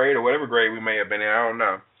eighth grade or whatever grade we may have been in. I don't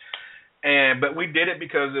know. But we did it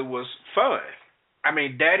because it was fun.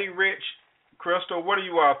 Daddy Rich, Crystal, what do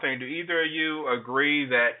you all think? Do either of you agree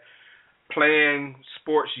that playing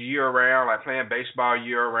sports year-round, like playing baseball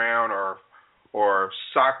year-round or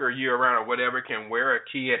soccer year-round or whatever, can wear a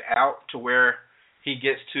kid out to where he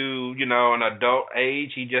gets to, an adult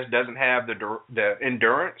age, he just doesn't have the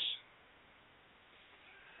endurance?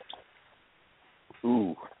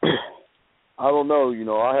 Ooh, I don't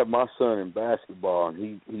know. I have my son in basketball,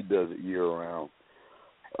 and he does it year round.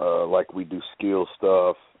 Like we do skill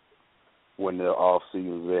stuff when they're off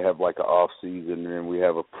seasons. They have like an off season, and then we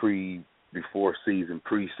have a preseason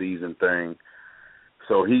thing.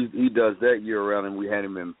 So he does that year round, and we had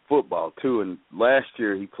him in football too. And last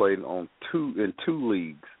year he played in two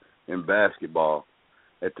leagues in basketball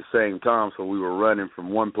at the same time. So we were running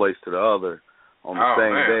from one place to the other on the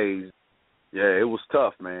same days. Yeah, it was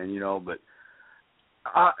tough, man. But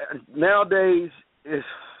nowadays,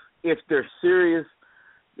 if they're serious,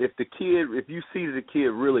 if you see that the kid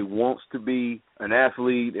really wants to be an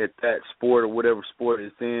athlete at that sport or whatever sport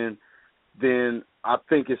it's in, then I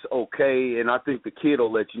think it's okay, and I think the kid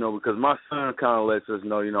will let you know, because my son kind of lets us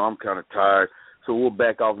know, I'm kind of tired, so we'll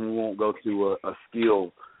back off and we won't go to a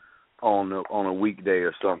skill on a weekday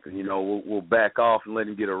or something. We'll back off and let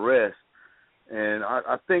him get a rest. And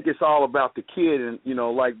I think it's all about the kid. And,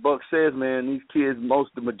 like Buck says, man, these kids,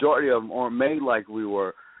 the majority of them aren't made like we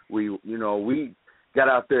were. We got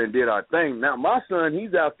out there and did our thing. Now, my son,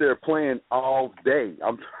 he's out there playing all day.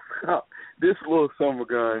 I'm talking about this little summer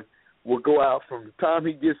gun will go out from the time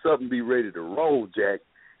he gets up and be ready to roll, Jack,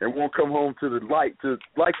 and won't come home to the light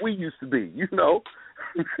like we used to be,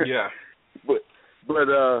 Yeah. But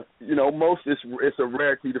most it's a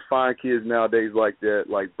rarity to find kids nowadays like that.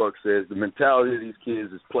 Like Buck says, the mentality of these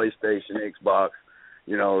kids is PlayStation, Xbox.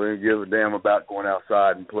 They don't give a damn about going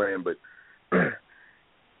outside and playing. But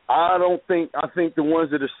I think the ones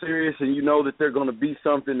that are serious and that they're going to be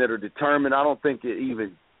something, that are determined, I don't think it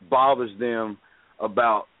even bothers them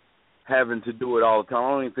about having to do it all the time. I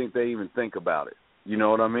don't even think they even think about it. You know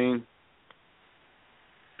what I mean?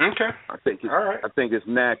 Okay. I think it's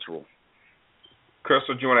natural.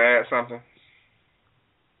 Crystal, do you want to add something?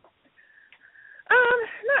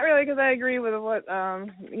 Not really, because I agree with what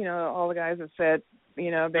all the guys have said.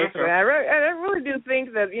 Basically, okay. I really do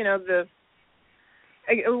think that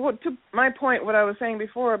to my point, what I was saying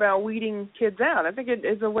before about weeding kids out. I think it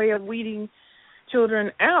is a way of weeding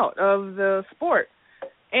children out of the sport.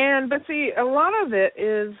 But see, a lot of it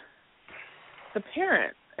is the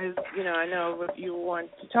parent. As I know what you want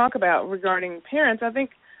to talk about regarding parents. I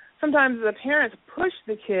think sometimes the parents push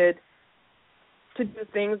the kid to do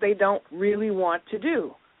things they don't really want to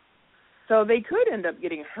do. So they could end up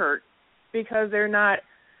getting hurt because they're not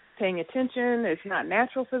paying attention. It's not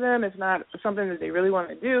natural for them. It's not something that they really want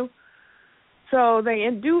to do. So they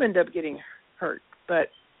do end up getting hurt. But,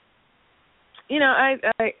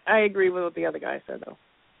 I agree with what the other guy said, though.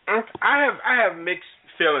 I have mixed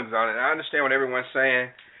feelings on it. I understand what everyone's saying.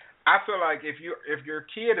 I feel like if your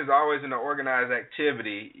kid is always in an organized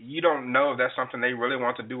activity, you don't know if that's something they really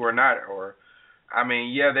want to do or not. Or,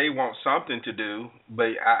 they want something to do, but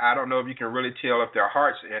I don't know if you can really tell if their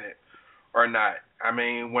heart's in it or not.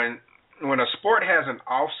 When a sport has an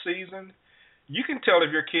off season, you can tell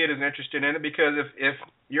if your kid is interested in it, because if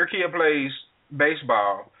your kid plays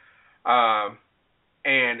baseball,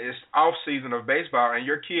 and it's off season of baseball, and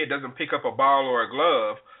your kid doesn't pick up a ball or a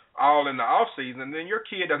glove all in the off season, then your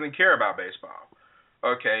kid doesn't care about baseball.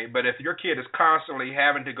 Okay, but if your kid is constantly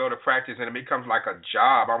having to go to practice and it becomes like a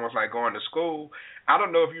job, almost like going to school, I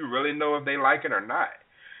don't know if you really know if they like it or not.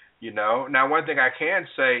 Now one thing I can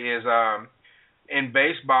say is in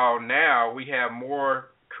baseball now we have more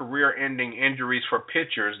career-ending injuries for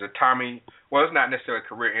pitchers. It's not necessarily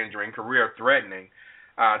career-ending, career-threatening.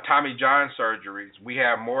 Tommy John surgeries. We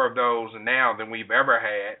have more of those now than we've ever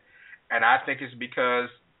had, and I think it's because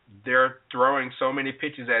they're throwing so many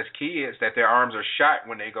pitches as kids that their arms are shot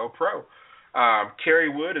when they go pro. Kerry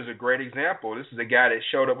Wood is a great example. This is a guy that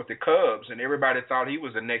showed up with the Cubs, and everybody thought he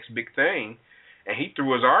was the next big thing, and he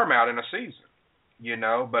threw his arm out in a season.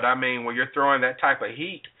 But when you're throwing that type of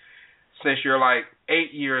heat since you're like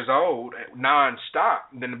 8 years old,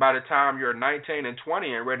 nonstop, then by the time you're 19 and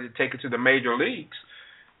 20 and ready to take it to the major leagues,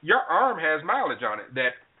 your arm has mileage on it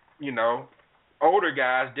that, older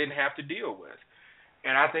guys didn't have to deal with.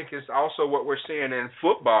 And I think it's also what we're seeing in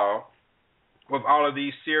football with all of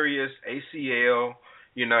these serious ACL,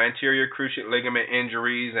 anterior cruciate ligament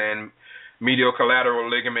injuries and medial collateral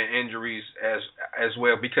ligament injuries as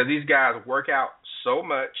well, because these guys work out so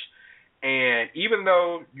much. And even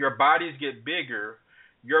though your bodies get bigger,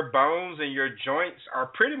 your bones and your joints are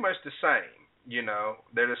pretty much the same.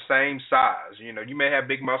 They're the same size. You may have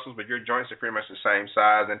big muscles, but your joints are pretty much the same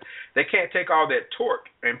size, and they can't take all that torque.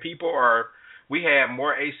 And we have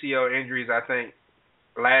more ACL injuries, I think,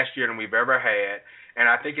 last year than we've ever had, and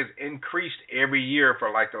I think it's increased every year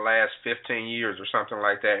for like the last 15 years or something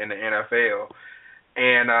like that in the NFL.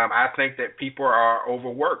 And I think that people are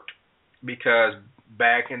overworked because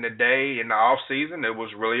back in the day in the off season, it was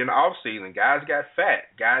really an off season. Guys got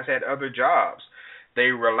fat. Guys had other jobs.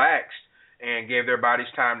 They relaxed and gave their bodies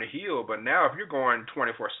time to heal. But now if you're going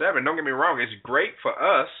 24/7, don't get me wrong, it's great for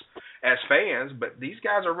us as fans, but these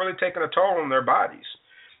guys are really taking a toll on their bodies.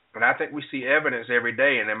 And I think we see evidence every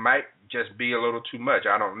day, and it might just be a little too much.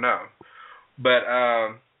 I don't know. But,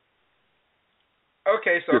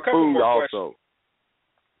 okay, so a couple more questions.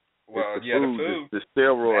 Well, the food, the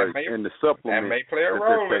steroids, and the supplements. That may play a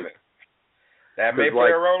role in it. That may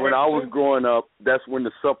play a role in it. When I was growing up, that's when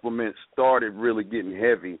the supplements started really getting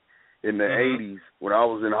heavy in the 80s. When I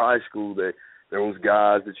was in high school, there was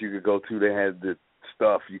guys that you could go to. They had the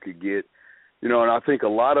stuff you could get. You know, and I think a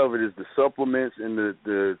lot of it is the supplements and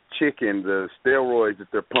the chicken, the steroids that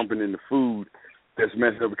they're pumping in the food that's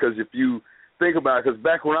messed up. Because if you think about it, because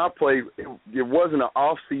back when I played, it wasn't an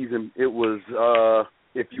off season. It was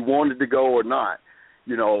if you wanted to go or not,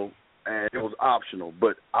 you know, and it was optional.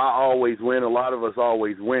 But I always went. A lot of us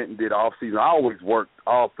always went and did off season. I always worked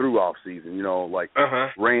all through off season. You know, like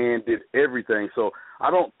ran, did everything. So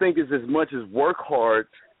I don't think it's as much as work hard.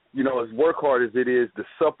 You know, as work hard as it is the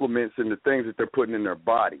supplements and the things that they're putting in their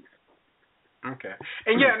bodies. Okay.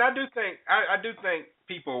 And yeah, and I do think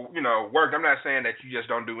people, you know, work. I'm not saying that you just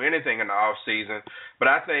don't do anything in the off season, but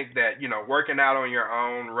I think that, you know, working out on your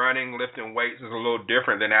own, running, lifting weights is a little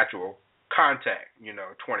different than actual contact, you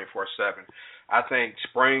know, 24/7. I think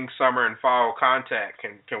spring, summer, and fall contact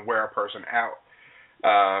can wear a person out.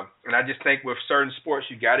 And I just think with certain sports,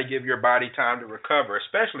 you got to give your body time to recover,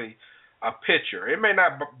 especially a pitcher. It may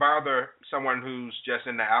not bother someone who's just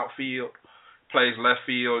in the outfield, plays left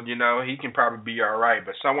field, you know, he can probably be all right.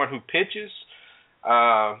 But someone who pitches,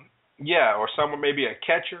 or someone maybe a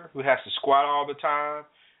catcher who has to squat all the time,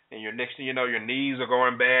 and your next thing you know, your knees are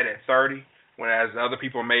going bad at 30, whereas other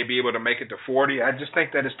people may be able to make it to 40. I just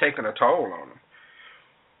think that it's taking a toll on them.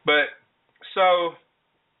 But so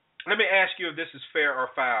let me ask you if this is fair or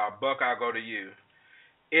foul. Buck, I'll go to you.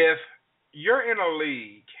 If you're in a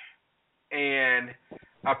league and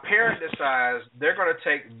a parent decides they're going to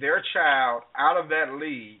take their child out of that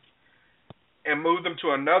league and move them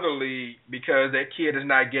to another league because that kid is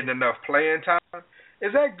not getting enough playing time,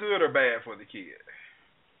 is that good or bad for the kid?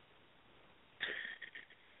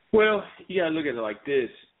 Well, you got to look at it like this,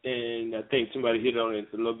 and I think somebody hit on it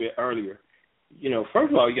a little bit earlier. You know,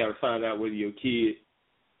 first of all, you got to find out whether your kid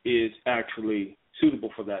is actually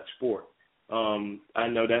suitable for that sport. I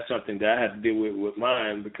know that's something that I had to deal with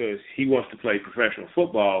mine because he wants to play professional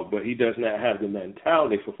football, but he does not have the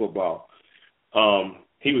mentality for football.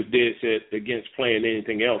 He was dead set against playing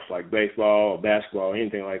anything else like baseball or basketball or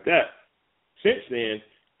anything like that. Since then,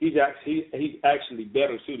 he's actually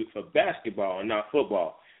better suited for basketball and not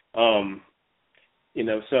football. You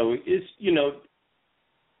know, so it's, you know,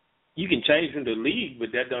 you can change from the league,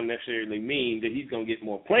 but that doesn't necessarily mean that he's going to get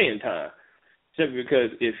more playing time. Simply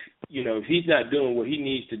because if he's not doing what he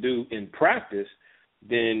needs to do in practice,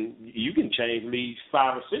 then you can change leagues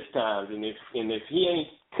 5 or 6 times, and if he ain't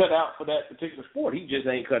cut out for that particular sport, he just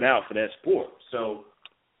ain't cut out for that sport. So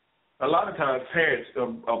a lot of times parents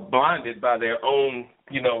are blinded by their own,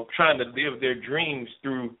 you know, trying to live their dreams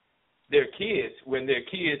through their kids when their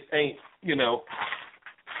kids ain't, you know,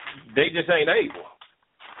 they just ain't able.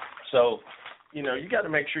 So, you know, you got to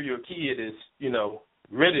make sure your kid is, you know,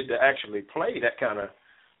 ready to actually play that kind of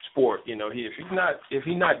sport. You know, if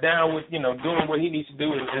he's not down with, you know, doing what he needs to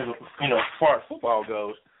do, you know, as far as football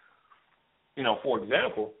goes, you know, for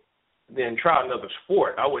example, then try another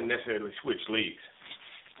sport. I wouldn't necessarily switch leagues.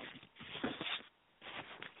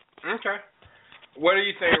 Okay. What do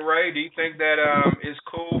you think, Ray? Do you think that it's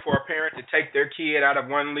cool for a parent to take their kid out of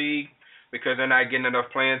one league because they're not getting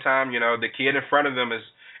enough playing time? You know, the kid in front of them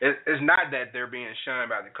it's not that they're being shunned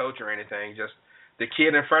by the coach or anything. Just the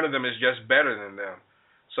kid in front of them is just better than them.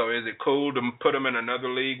 So is it cool to put them in another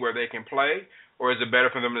league where they can play, or is it better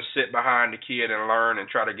for them to sit behind the kid and learn and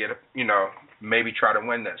try to get, you know, maybe try to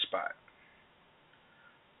win that spot?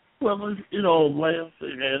 Well, you know, Lance,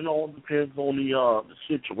 it all depends on the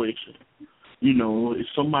situation. You know, if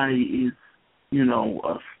somebody is, you know,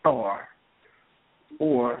 a star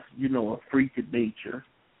or, you know, a freak of nature,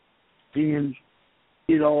 then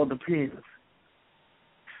it all depends.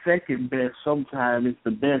 Second best sometimes is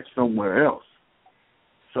the best somewhere else.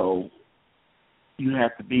 So you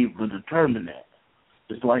have to be able to determine that.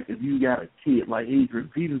 It's like if you got a kid like Adrian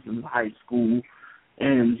Peterson in high school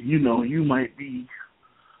and, you know, you might be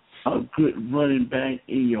a good running back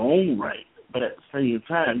in your own right, But at the same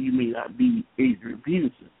time, you may not be Adrian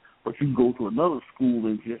Peterson, but you go to another school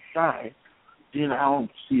and just shine, then I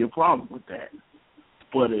don't see a problem with that.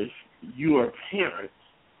 But if you're a parent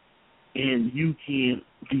and you can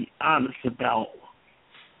be honest about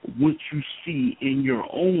what you see in your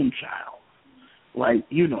own child, like,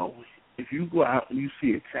 you know, if you go out and you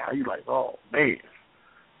see a child, you're like, oh, man,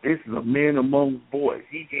 this is a man among boys.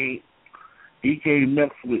 He can't mess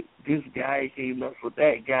with this guy. He can't mess with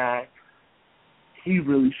that guy. He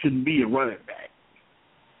really shouldn't be a running back.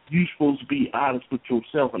 You're supposed to be honest with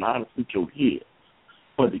yourself and honest with your kids.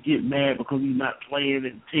 But to get mad because he's not playing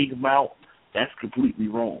and take him out, that's completely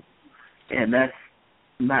wrong. And that's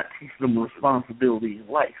not teaching them responsibility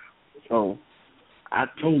in life. So I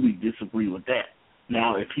totally disagree with that.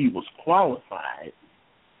 Now, if he was qualified,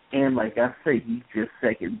 and like I say, he's just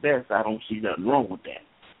second best, I don't see nothing wrong with that.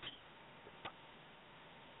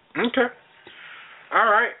 Okay. All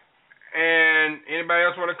right. And anybody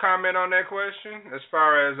else want to comment on that question? As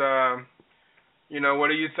far as, what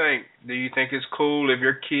do you think? Do you think it's cool if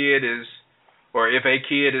your kid is, or if a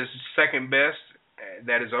kid is second best,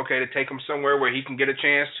 that it's okay to take him somewhere where he can get a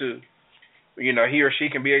chance to, he or she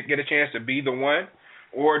can get a chance to be the one?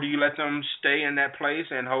 Or do you let them stay in that place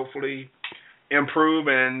and hopefully improve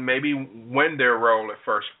and maybe win their role at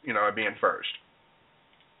first, at being first?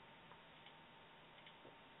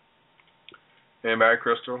 Anybody,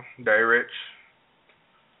 Crystal? Day Rich?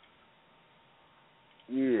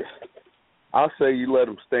 Yeah. I'll say you let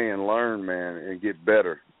them stay and learn, man, and get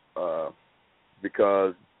better,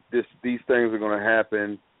 because these things are going to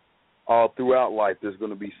happen all throughout life. There's going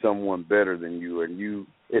to be someone better than you, and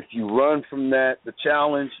if you run from the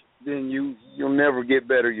challenge, then you'll never get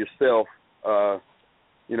better yourself. So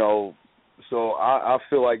I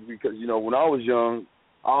feel like, because when I was young,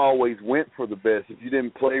 I always went for the best. If you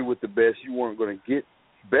didn't play with the best, you weren't going to get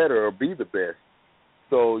better or be the best.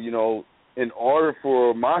 So, in order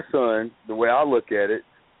for my son, the way I look at it,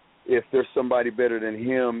 if there's somebody better than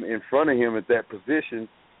him in front of him at that position,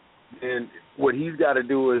 then what he's got to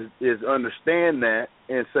do is understand that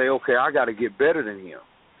and say, okay, I got to get better than him.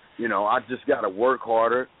 I just got to work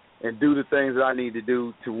harder and do the things that I need to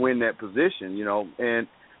do to win that position, and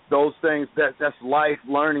those things, that's life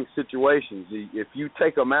learning situations. If you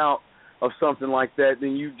take them out of something like that,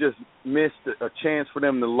 then you just missed a chance for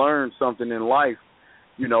them to learn something in life,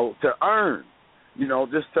 to earn,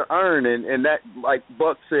 just to earn. And that, like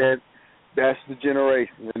Buck said, that's the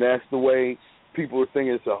generation, and that's the way people are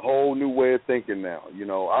thinking. It's a whole new way of thinking now.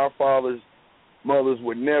 Our fathers, mothers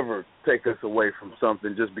would never take us away from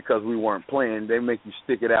something just because we weren't playing. They make you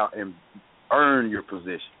stick it out and earn your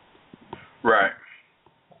position. Right.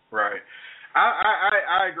 Right.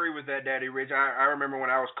 I agree with that, Daddy Rich. I remember when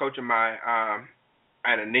I was coaching I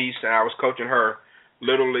had a niece, and I was coaching her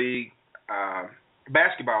Little League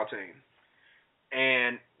basketball team.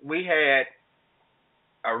 And we had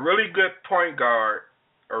a really good point guard,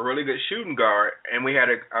 a really good shooting guard, and we had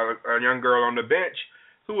a young girl on the bench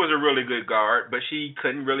who was a really good guard, but she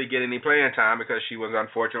couldn't really get any playing time because she was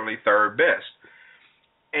unfortunately third best.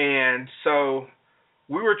 And so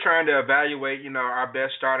we were trying to evaluate, our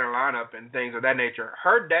best starting lineup and things of that nature.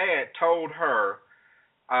 Her dad told her,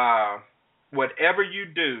 whatever you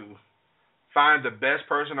do, find the best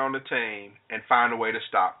person on the team and find a way to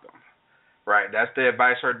stop them. Right? That's the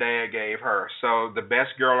advice her dad gave her. So the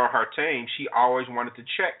best girl on her team, she always wanted to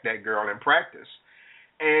check that girl in practice.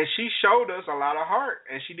 And she showed us a lot of heart,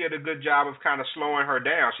 and she did a good job of kind of slowing her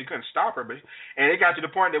down. She couldn't stop her, and it got to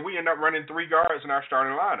the point that we ended up running 3 guards in our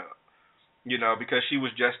starting lineup. Because she was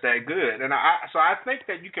just that good. And so I think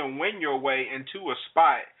that you can win your way into a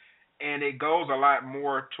spot, and it goes a lot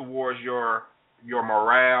more towards your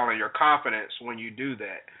morale and your confidence when you do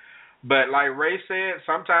that. But like Ray said,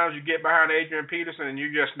 sometimes you get behind Adrian Peterson and you're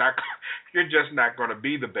just not going to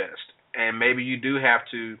be the best. And maybe you do have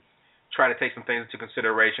to try to take some things into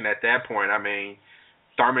consideration at that point. I mean,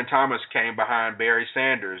 Thurman Thomas came behind Barry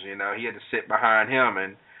Sanders. He had to sit behind him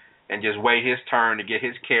and just wait his turn to get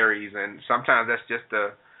his carries, and sometimes that's just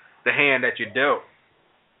the hand that you're dealt.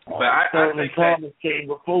 But I think Thomas came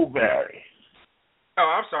before Barry. Oh,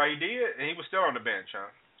 I'm sorry, he did, and he was still on the bench, huh?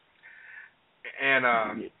 And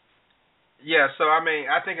so I mean,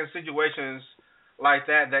 I think in situations like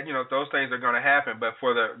that, those things are going to happen. But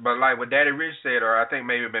like what Daddy Rich said, or I think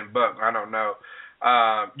maybe it been Buck, I don't know.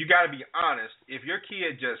 You got to be honest. If your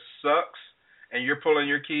kid just sucks, and you're pulling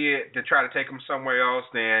your kid to try to take them somewhere else,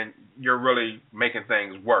 then you're really making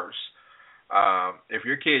things worse. If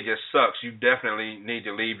your kid just sucks, you definitely need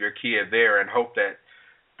to leave your kid there and hope that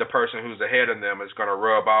the person who's ahead of them is going to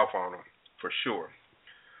rub off on them, for sure.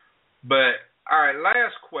 But, all right,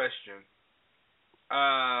 last question.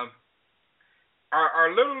 are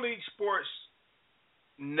Little League sports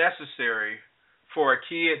necessary for a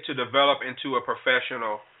kid to develop into a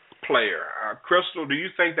professional player? Crystal, do you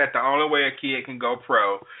think that the only way a kid can go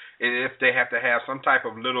pro is if they have to have some type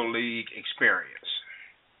of Little League experience?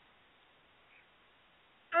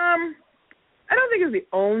 I don't think it's the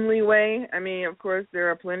only way. I mean, of course, there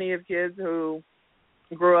are plenty of kids who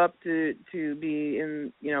grew up to be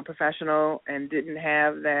in, professional and didn't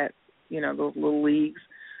have that, those little leagues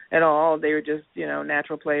at all. They were just,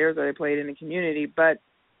 natural players, or they played in the community. But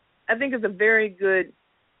I think it's a very good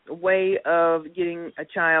way of getting a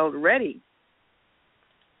child ready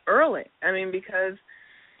early. I mean, because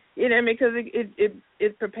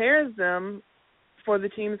it prepares them for the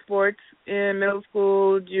team sports in middle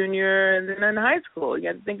school, junior, and then in high school. You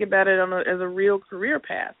got to think about it as a real career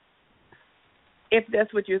path, if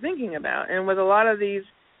that's what you're thinking about. And with a lot of these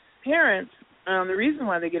parents, the reason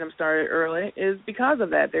why they get them started early is because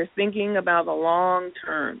of that. They're thinking about the long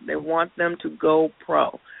term. They want them to go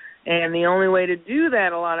pro. And the only way to do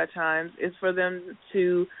that a lot of times is for them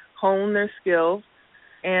to hone their skills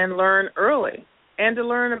and learn early, and to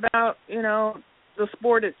learn about, the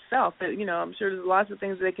sport itself. I'm sure there's lots of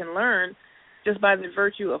things they can learn just by the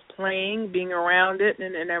virtue of playing, being around it,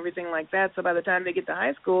 and everything like that. So by the time they get to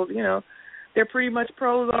high school, they're pretty much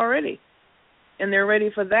pros already, and they're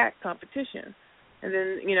ready for that competition. And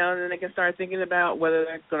then, then they can start thinking about whether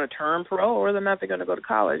they're going to turn pro or whether or not they're going to go to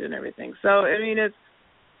college and everything. So,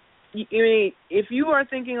 if you are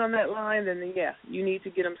thinking on that line, then yeah, you need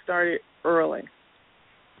to get them started early.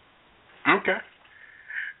 Okay.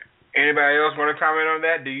 Anybody else want to comment on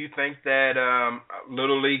that? Do you think that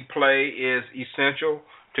Little League play is essential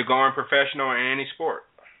to going professional in any sport?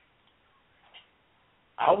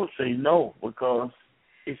 I would say no, because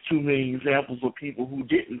it's too many examples of people who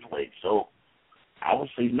didn't play. So I would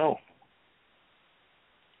say no.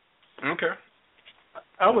 Okay.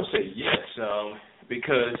 I would say yes,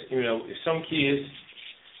 because some kids,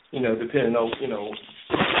 depending on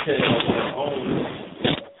their own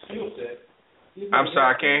skill set. I'm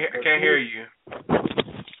sorry, I can't hear you.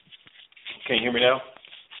 Can you hear me now?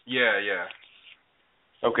 Yeah.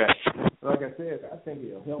 Okay. Like I said, I think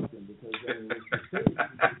it'll help them because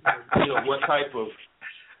what type of,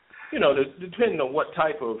 depending on what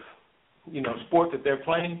type of, sport that they're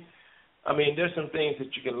playing. I mean, there's some things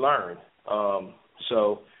that you can learn.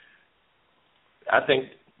 So I think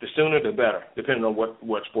the sooner the better, depending on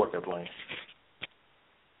what sport they're playing.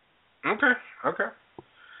 Okay.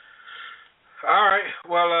 All right.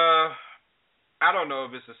 Well, I don't know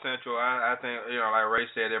if it's essential. I think, like Ray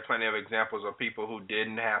said, there are plenty of examples of people who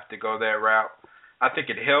didn't have to go that route. I think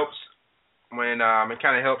it helps when it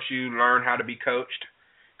kind of helps you learn how to be coached,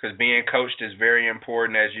 because being coached is very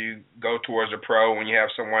important as you go towards a pro, when you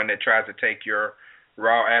have someone that tries to take your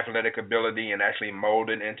raw athletic ability and actually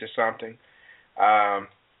mold it into something.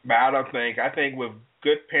 But I think with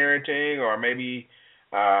good parenting, or maybe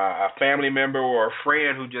a family member or a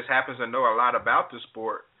friend who just happens to know a lot about the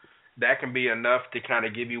sport, that can be enough to kind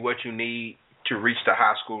of give you what you need to reach the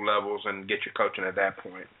high school levels and get your coaching at that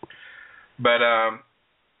point. But,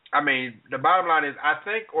 the bottom line is I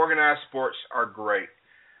think organized sports are great.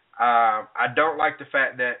 I don't like the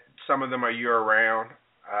fact that some of them are year-round.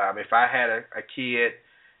 If I had a kid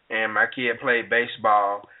and my kid played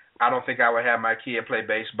baseball, I don't think I would have my kid play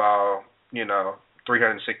baseball,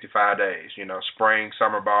 365 days, spring,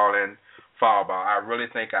 summer ball, and fall ball. I really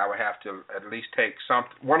think I would have to at least take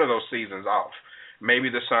one of those seasons off, maybe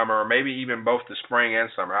the summer, or maybe even both the spring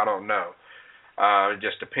and summer. I don't know. It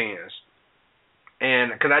just depends.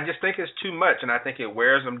 And because I just think it's too much, and I think it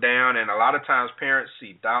wears them down. And a lot of times parents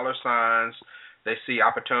see dollar signs, they see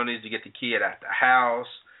opportunities to get the kid out the house,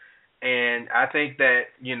 and I think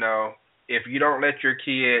that if you don't let your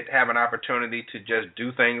kid have an opportunity to just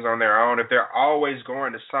do things on their own, if they're always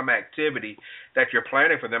going to some activity that you're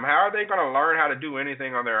planning for them, how are they going to learn how to do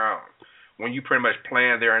anything on their own when you pretty much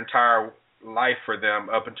plan their entire life for them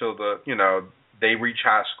up until they reach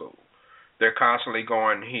high school? They're constantly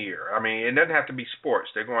going here. I mean, it doesn't have to be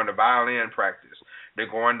sports. They're going to violin practice. They're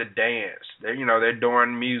going to dance. They're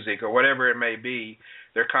doing music or whatever it may be.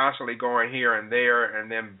 They're constantly going here and there, and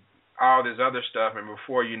then all this other stuff, and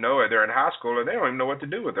before you know it, they're in high school and they don't even know what to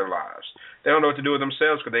do with their lives. They don't know what to do with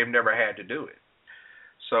themselves because they've never had to do it.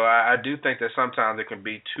 So I do think that sometimes it can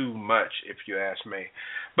be too much, if you ask me.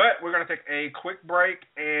 But we're going to take a quick break,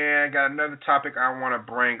 and got another topic I want to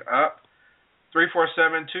bring up.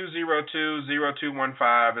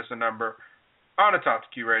 347-202-0215 is the number on the Talk to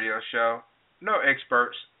Q radio show. No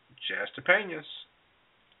experts, just opinions.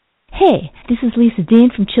 Hey, this is Lisa Dean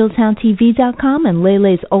from ChilltownTV.com and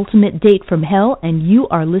Lele's Ultimate Date from Hell, and you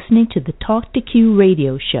are listening to the Talk to Q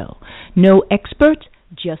radio show. No experts,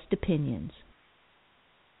 just opinions.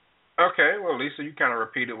 Okay, well, Lisa, you kind of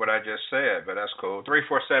repeated what I just said, but that's cool.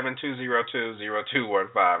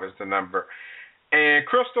 347-202-0215 is the number. And,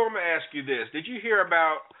 Crystal, I'm going to ask you this. Did you hear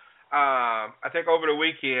about, I think over the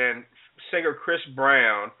weekend, singer Chris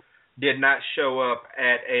Brown did not show up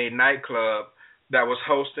at a nightclub that was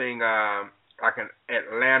hosting like an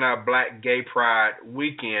Atlanta Black Gay Pride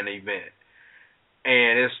weekend event.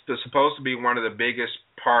 And it's supposed to be one of the biggest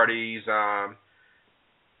parties,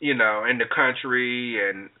 in the country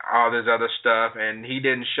and all this other stuff, and he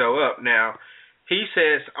didn't show up. Now, he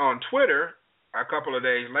says on Twitter a couple of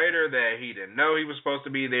days later that he didn't know he was supposed to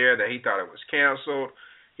be there, that he thought it was canceled.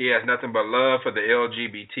 He has nothing but love for the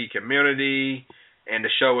LGBT community, and the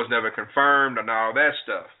show was never confirmed and all that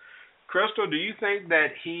stuff. Crystal, do you think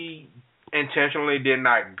that he intentionally did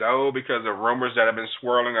not go because of rumors that have been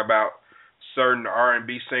swirling about certain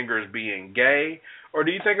R&B singers being gay, or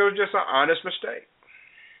do you think it was just an honest mistake?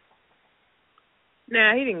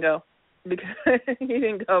 Nah, he didn't go because he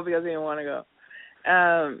didn't want to go.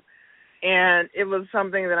 And it was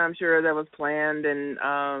something that I'm sure that was planned and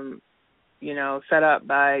set up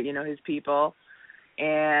by, his people,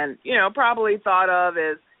 and, probably thought of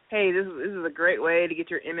as, hey, this is a great way to get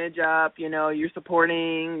your image up, you're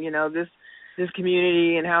supporting, this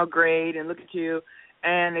community and how great, and look at you.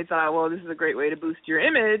 And they thought, well, this is a great way to boost your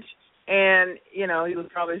image. And, he was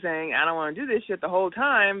probably saying, I don't want to do this shit the whole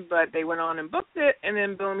time, but they went on and booked it, and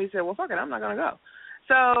then boom, he said, well, fuck it, I'm not going to go.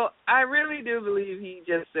 So I really do believe he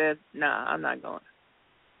just said, nah, I'm not going.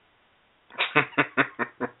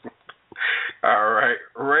 All right.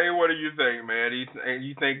 Ray, what do you think, man? Do you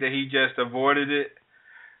think that he just avoided it?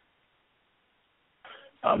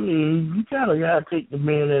 I mean, you kind of got to take the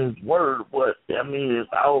man at his word, but, I mean, if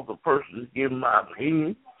I was a person to give my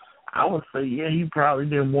opinion, I would say, yeah, he probably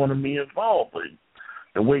didn't want to be involved, but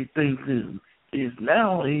the way things is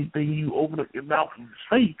now, anything you open up your mouth and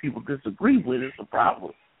say people disagree with is a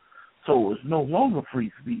problem. So it's no longer free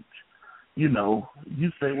speech. You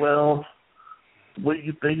say, well, what do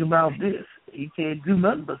you think about this? He can't do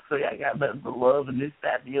nothing but say, I got nothing but love and this,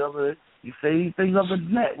 that, and the other. You say anything other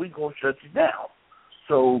than that, we're going to shut you down.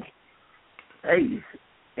 So, hey,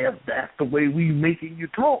 if that's the way we making you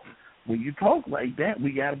talk, when you talk like that,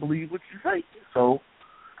 we got to believe what you say. So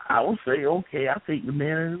I would say, okay, I take the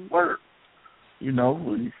man at his word.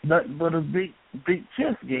 It's nothing but a big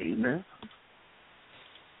chess game, man.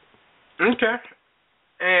 Okay.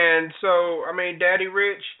 And so, I mean, Daddy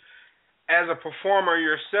Rich, as a performer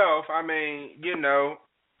yourself, I mean,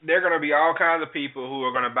 there are going to be all kinds of people who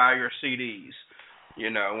are going to buy your CDs.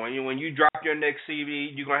 When you drop your next CD,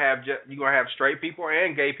 you're gonna have straight people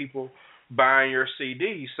and gay people buying your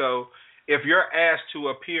CD. So if you're asked to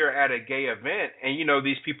appear at a gay event, and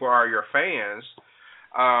these people are your fans,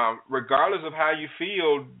 regardless of how you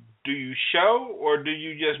feel, do you show, or do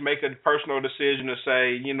you just make a personal decision to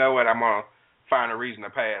say, you know what, I'm gonna find a reason to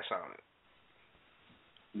pass on it?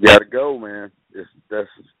 You gotta go, man.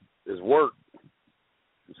 It's work.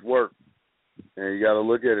 It's work. And you got to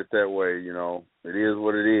look at it that way, It is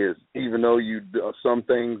what it is. Even though some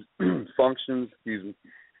things, functions,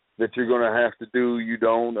 that you're going to have to do you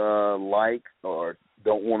don't like or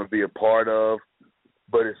don't want to be a part of,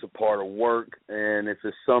 but it's a part of work. And if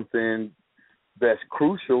it's something that's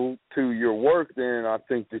crucial to your work, then I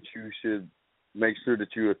think that you should make sure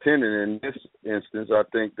that you attend it. In this instance, I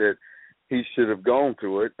think that he should have gone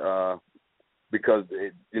to it. Because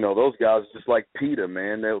those guys are just like Peter,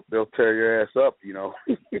 man. They'll tear your ass up,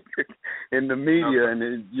 in the media, and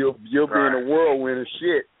then you'll be in a whirlwind of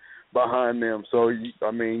shit behind them. So you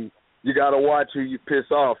got to watch who you piss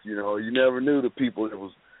off. You never knew the people that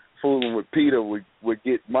was fooling with Peter would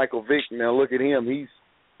get Michael Vick. Now look at him; he's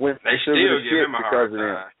went they still give shit him a because hard of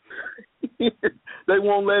him. They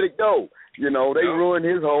won't let it go. They ruined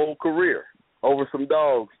his whole career over some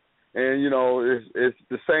dogs. And, it's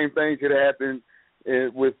the same thing could happen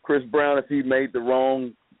with Chris Brown if he made the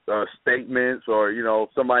wrong statements or,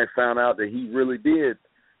 somebody found out that he really did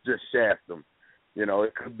just shaft them.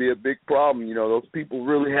 It could be a big problem. Those people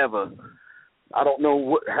really have I don't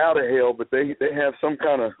know how the hell, but they have some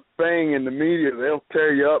kind of thing in the media. They'll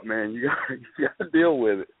tear you up, man. You got to deal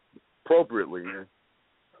with it appropriately, man.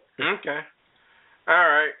 Okay. All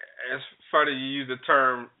right. It's funny you use the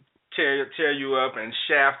term tear you up and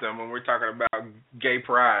shaft them when we're talking about gay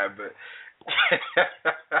pride, but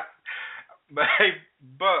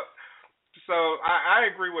so I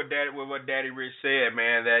agree with what Daddy Rich said,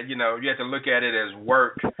 man, that you have to look at it as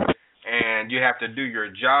work, and you have to do your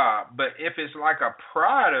job. But if it's like a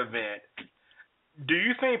pride event, do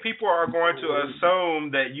you think people are going to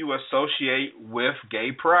assume that you associate with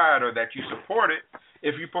gay pride or that you support it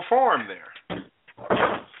if you perform there?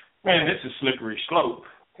 Man, this is slippery slope.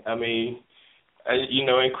 I mean,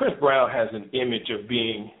 and Chris Brown has an image of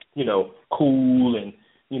being, cool and,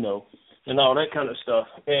 and all that kind of stuff.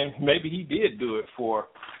 And maybe he did do it for,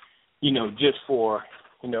 just for,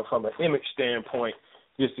 from an image standpoint,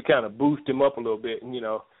 just to kind of boost him up a little bit. And,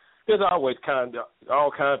 there's always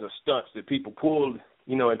all kinds of stunts that people pull,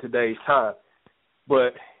 in today's time.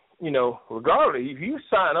 But, regardless, if you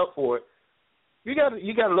sign up for it, you got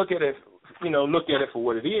to look at it, look at it for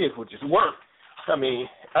what it is, which is work. I mean,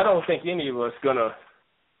 I don't think any of us gonna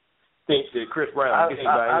think that Chris Brown is gay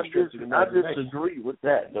by any stretch of the imagination. I disagree with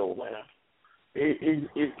that, though, man.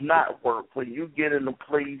 It's not work. When you get in a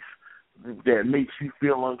place that makes you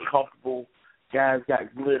feel uncomfortable, guys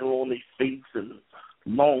got glitter on their face and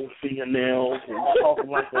long fingernails and talking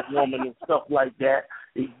like a woman and stuff like that,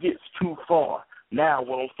 it gets too far. Now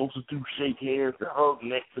what I'm supposed to do, shake hands and hug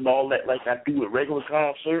necks and all that like I do at regular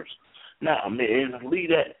concerts? Nah, man, leave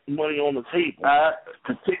that money on the table.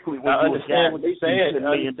 Particularly when I understand what you're saying.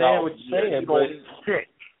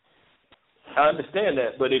 I understand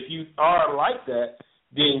that, but if you are like that,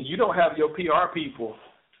 then you don't have your PR people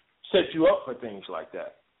set you up for things like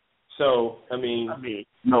that. So, I mean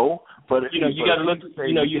no, but you got to look.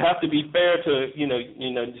 You have to be fair to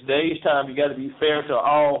today's time. You got to be fair to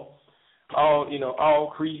all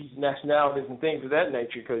creeds, nationalities, and things of that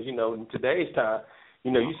nature. Because in today's time,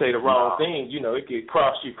 you say the wrong thing, it could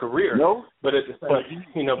cross your career. No, but at the same, at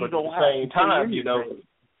the same time, you know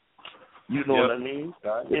what I mean.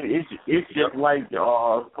 It's just like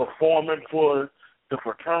performing for the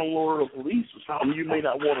Fraternal Order of Police or something. You may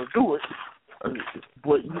not want to do it,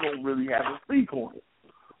 but you don't really have to speak on it.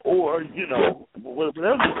 Or,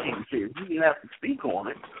 whatever the king says, you didn't have to speak on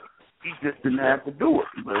it. He just didn't have to do it.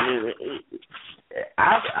 But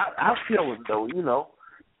I feel as though,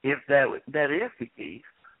 if that is the case,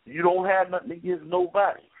 you don't have nothing against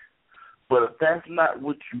nobody. But if that's not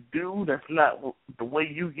what you do, that's not the way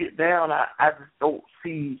you get down, I just don't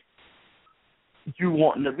see you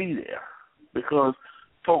wanting to be there. Because,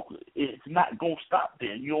 folks, it's not going to stop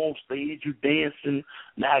there. You're on stage, you're dancing,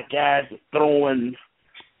 now guys are throwing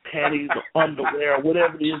panties or underwear or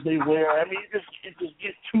whatever it is they wear. I mean, it just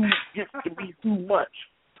gets to be too much.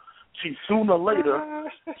 See, sooner or later,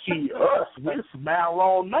 we'll smile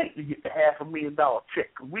all night to get the $500,000 check.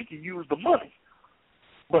 We can use the money.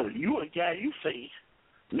 But if you a guy, you say,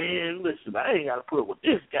 man, listen, I ain't got to put up with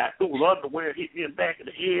this guy throwing underwear, hit me in the back of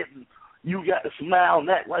the head, and you got to smile and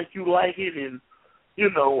act like you like it, and,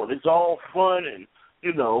 and it's all fun, and,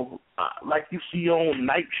 like you see on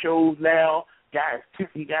night shows now, guys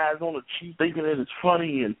kissing guys on the cheek thinking that it's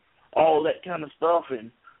funny and all that kind of stuff, and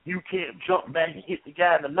you can't jump back and hit the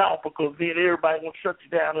guy in the mouth because then everybody going to shut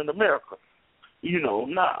you down in America.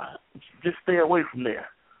 Nah, just stay away from there.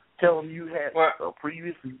 Tell them you had a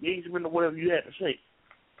previous engagement or whatever you had to say.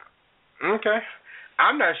 Okay.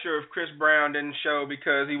 I'm not sure if Chris Brown didn't show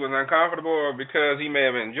because he was uncomfortable or because he may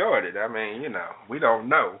have enjoyed it. I mean, we don't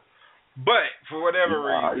know. But for whatever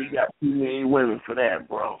reason, you got too many women for that,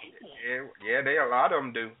 bro. Yeah, a lot of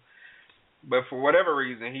them do. But for whatever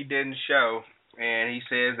reason, he didn't show, and he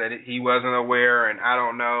says that he wasn't aware, and I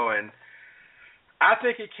don't know. And I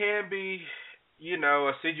think it can be,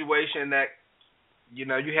 a situation that, you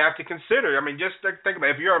have to consider. I mean, just think about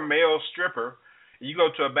it. If you're a male stripper, you go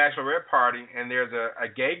to a bachelorette party, and there's a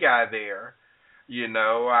gay guy there.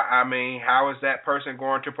 I mean, how is that person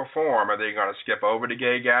going to perform? Are they going to skip over the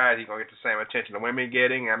gay guy? Is he going to get the same attention the women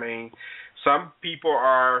getting? I mean, some people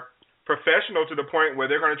are professional to the point where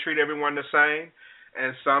they're going to treat everyone the same,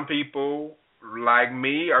 and some people, like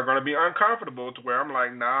me, are going to be uncomfortable to where I'm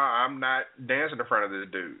like, nah, I'm not dancing in front of this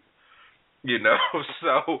dude.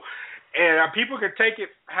 So, and people can take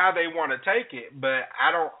it how they want to take it, but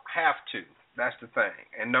I don't have to. That's the thing.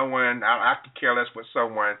 And no one, I have to care less what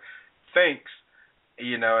someone thinks,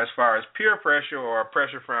 as far as peer pressure or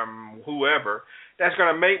pressure from whoever, that's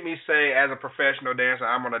going to make me say, as a professional dancer,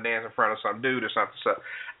 I'm going to dance in front of some dude or something. So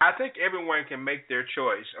I think everyone can make their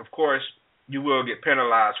choice. Of course, you will get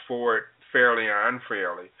penalized for it, fairly or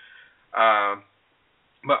unfairly.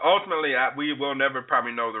 But ultimately, we will never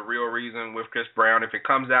probably know the real reason with Chris Brown. If it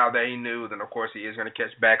comes out that he knew, then, of course, he is going to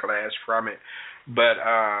catch backlash from it. But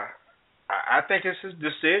I think it's his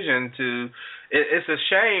decision to – it's a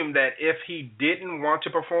shame that if he didn't want to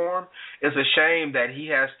perform, it's a shame that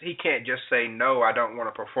he can't just say, no, I don't want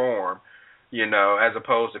to perform, as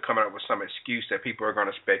opposed to coming up with some excuse that people are going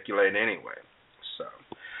to speculate anyway. So,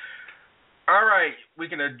 All right, we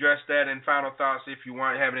can address that in final thoughts if you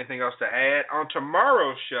want to have anything else to add. On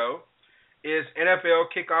tomorrow's show is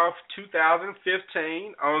NFL Kickoff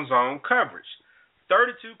 2015 on zone coverage.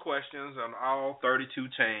 32 questions on all 32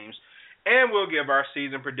 teams, and we'll give our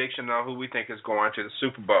season prediction on who we think is going to the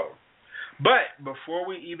Super Bowl. But before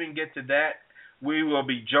we even get to that, we will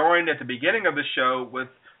be joined at the beginning of the show with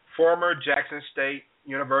former Jackson State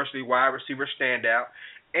University wide receiver standout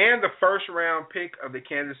and the first-round pick of the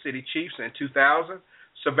Kansas City Chiefs in 2000,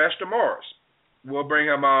 Sylvester Morris. We'll bring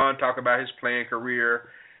him on, talk about his playing career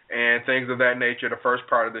and things of that nature, the first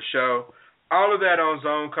part of the show. All of that on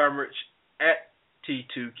zone coverage at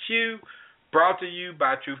T2Q, brought to you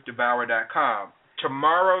by TruthDevour.com.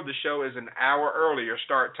 Tomorrow, the show is an hour earlier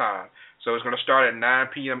start time, so it's going to start at 9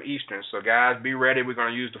 p.m. Eastern. So, guys, be ready. We're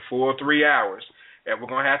going to use the full 3 hours, and we're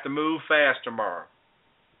going to have to move fast tomorrow.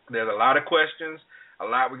 There's a lot of questions, a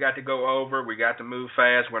lot we got to go over. We got to move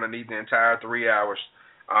fast. We're going to need the entire 3 hours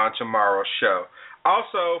on tomorrow's show.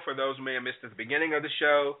 Also, for those who may have missed at the beginning of the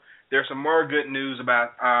show, there's some more good news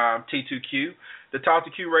about T2Q. The Talk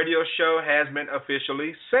to Q radio show has been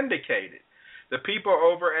officially syndicated. The people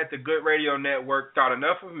over at the Good Radio Network thought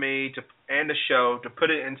enough of me and the show to put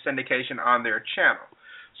it in syndication on their channel.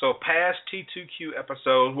 So past T2Q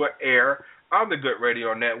episodes will air on the Good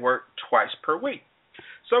Radio Network twice per week.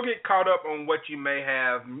 So get caught up on what you may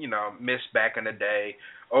have, missed back in the day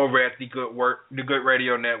over at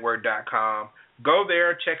thegoodradionetwork.com. Go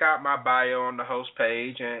there, check out my bio on the host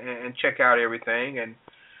page, and check out everything. And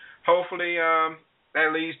hopefully,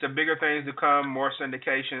 that leads to bigger things to come, more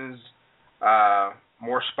syndications,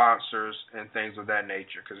 more sponsors, and things of that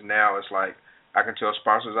nature. Because now it's like I can tell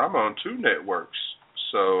sponsors I'm on 2 networks.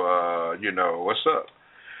 So, what's up?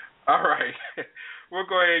 All right. We'll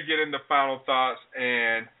go ahead and get into final thoughts.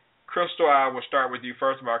 And Crystal, I will start with you.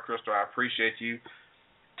 First of all, Crystal, I appreciate you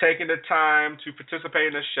taking the time to participate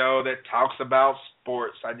in a show that talks about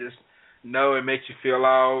sports. I just know it makes you feel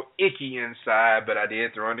all icky inside, but I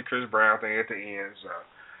did throw in the Chris Brown thing at the end. So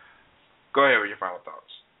go ahead with your final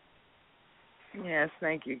thoughts. Yes,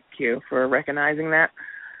 thank you, Q, for recognizing that.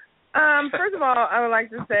 First of all, I would like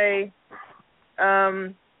to say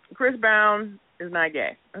Chris Brown is not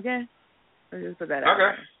gay, okay? Let's just put that out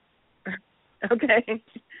there. Okay?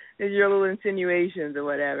 There's your little insinuations or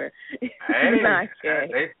whatever. Hey, not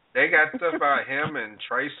gay. They got stuff about him and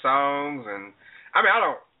Trey Songz, and I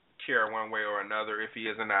don't care one way or another if he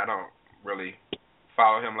is or not. I don't really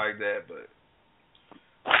follow him like that, but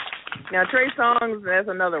now Trey Songz, that's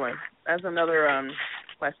another one. That's another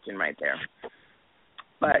question right there.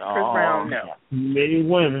 But Chris Brown, no. Many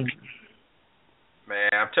women. Man,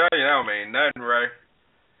 I'm telling you, that don't mean nothing, Ray.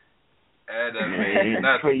 That doesn't mean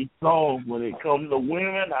nothing. Trey Songz, when it comes to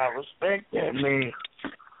women, I respect that man.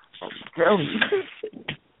 I'm telling you.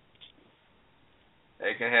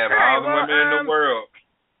 They can have all the women in the world.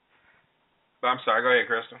 But I'm sorry, go ahead,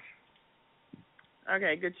 Crystal.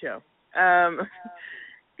 Okay, good show.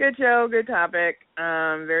 Good show, good topic.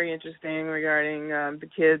 Very interesting regarding the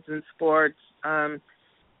kids and sports. I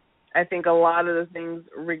think a lot of the things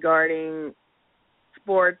regarding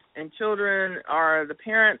sports and children are the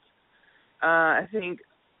parents. I think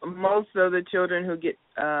most of the children who get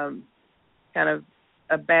kind of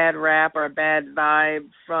a bad rap or a bad vibe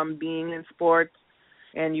from being in sports,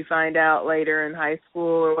 and you find out later in high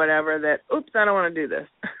school or whatever that, oops, I don't want to do this,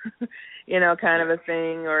 kind of a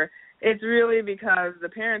thing. Or it's really because the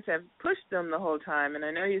parents have pushed them the whole time. And I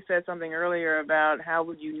know you said something earlier about how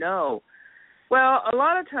would you know. Well, a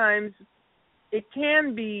lot of times it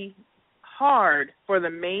can be hard for the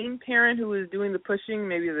main parent who is doing the pushing,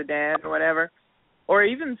 maybe the dad or whatever, or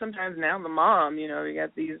even sometimes now the mom. You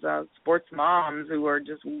got these sports moms who are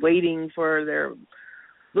just waiting for their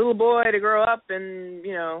little boy to grow up and,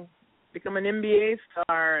 become an NBA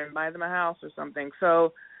star and buy them a house or something.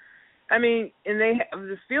 So, and they have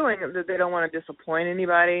this feeling that they don't want to disappoint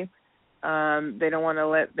anybody. They don't want to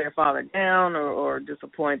let their father down or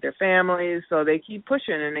disappoint their families, so they keep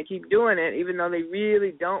pushing and they keep doing it, even though they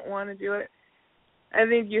really don't want to do it. I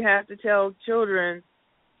think you have to tell children,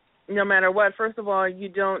 no matter what, first of all, you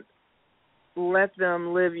don't let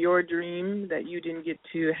them live your dream that you didn't get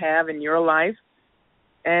to have in your life,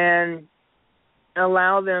 and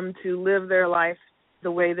allow them to live their life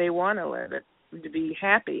the way they want to live it, to be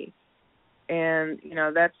happy. And,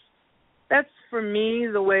 that's for me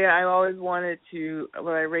the way I always wanted to,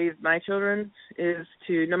 when I raised my children, is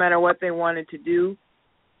to, no matter what they wanted to do,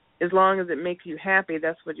 as long as it makes you happy,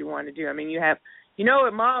 that's what you want to do. You know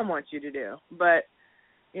what mom wants you to do, but,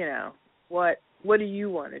 what do you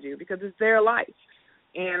want to do? Because it's their life.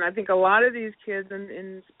 And I think a lot of these kids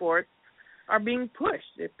in sports are being pushed.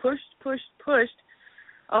 They're pushed.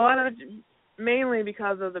 A lot of it mainly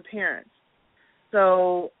because of the parents.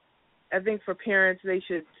 So I think for parents, they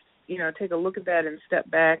should, take a look at that and step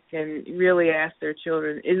back and really ask their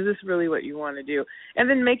children, is this really what you want to do? And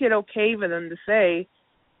then make it okay for them to say,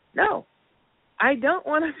 no, I don't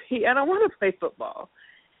want to play football.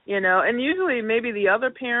 And usually maybe the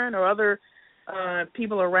other parent or other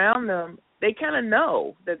people around them, they kind of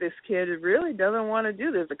know that this kid really doesn't want to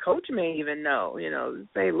do this. The coach may even know,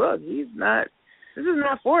 say, look, this is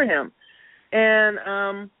not for him.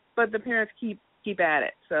 And but the parents keep at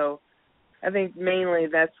it. So I think mainly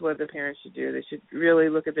that's what the parents should do. They should really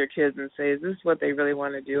look at their kids and say, is this what they really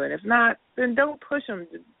want to do? And if not, then don't push them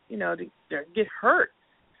to get hurt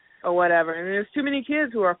or whatever. And there's too many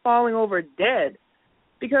kids who are falling over dead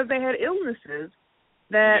because they had illnesses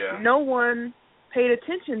that no one paid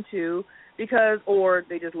attention to or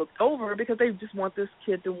they just looked over because they just want this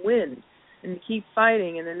kid to win and keep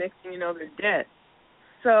fighting, and the next thing you know, they're dead.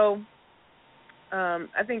 So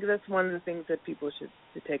I think that's one of the things that people should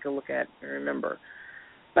take a look at and remember.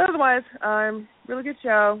 But otherwise, really good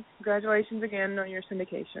show. Congratulations again on your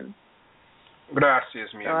syndication. Gracias,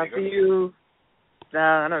 mi amigo. I'll see you,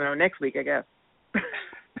 I don't know, next week, I guess.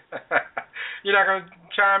 You're not going to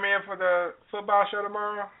chime in for the football show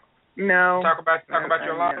tomorrow? No. Talk about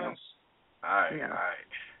your Lions? All right.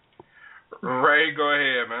 Ray, go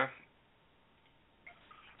ahead, man.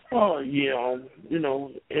 Oh, yeah,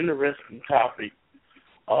 interesting topic.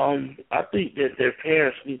 I think that their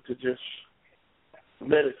parents need to just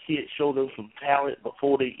let a kid show them some talent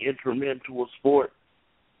before they enter them into a sport.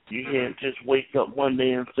 You can't just wake up one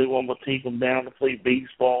day and say, well, I'm going to take them down to play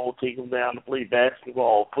baseball, take them down to play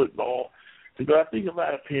basketball, football. Because I think a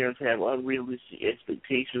lot of parents have unrealistic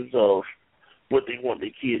expectations of what they want their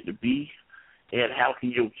kid to be, and how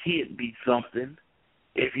can your kid be something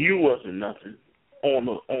if you wasn't nothing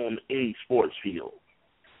on any sports field.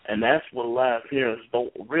 And that's what a lot of parents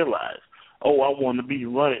don't realize. Oh, I want to be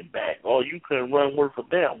running back. Oh, you couldn't run worth a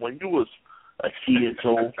damn when you was a kid,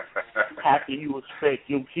 so how can you expect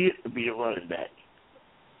your kid to be a running back?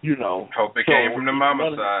 Hope it came from the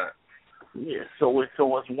mama side. Yeah, so it's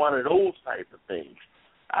one of those type of things.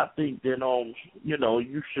 I think that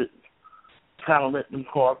you should kind of let them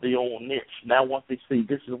carve their own niche. Now, once they say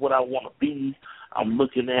this is what I want to be, I'm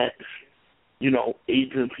looking at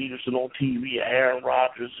Adrian Peterson on TV, Aaron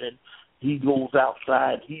Rodgers, and he goes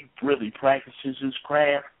outside. He really practices his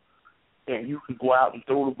craft, and you can go out and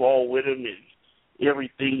throw the ball with him and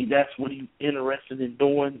everything. That's what he's interested in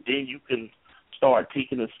doing. Then you can start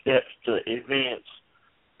taking the steps to advance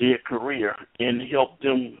their career and help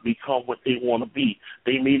them become what they want to be.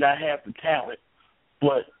 They may not have the talent,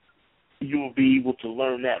 but you will be able to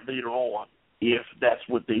learn that later on if that's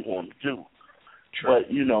what they want to do. Sure.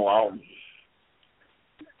 But,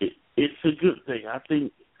 it's a good thing. I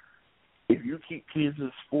think if you keep kids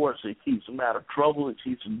in sports, it keeps them out of trouble, it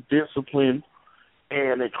keeps them disciplined,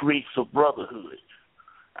 and it creates a brotherhood.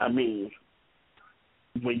 I mean,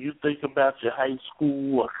 when you think about your high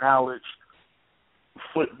school or college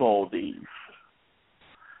football days,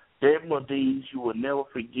 them are days you will never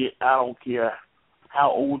forget. I don't care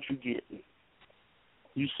how old you get.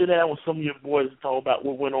 You sit down with some of your boys and talk about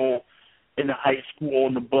what went on in the high school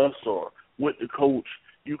on the bus or with the coach.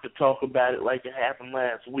 You could talk about it like it happened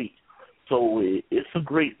last week. So it's a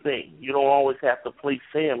great thing. You don't always have to play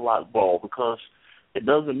sandlot ball because it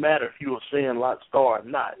doesn't matter if you're a sandlot star or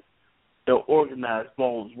not. The organized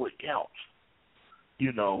ball is what counts.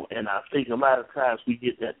 And I think a lot of times we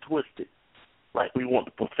get that twisted. Like we want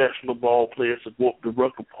the professional ball players to go up to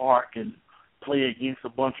Rucker Park and play against a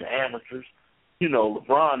bunch of amateurs.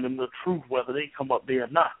 LeBron and the truth, whether they come up there or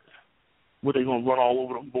not, what they going to run all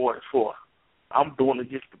over them boys for? I'm doing it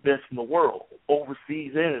against the best in the world,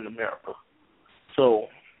 overseas and in America. So,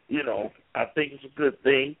 I think it's a good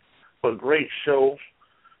thing. But great show.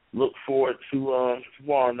 Look forward to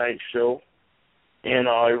tomorrow night's show. And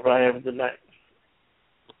everybody have a good night.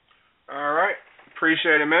 All right.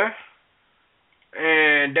 Appreciate it, man.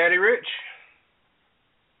 And Daddy Rich?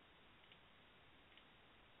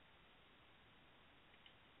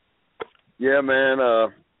 Yeah, man.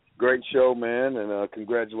 Great show, man, and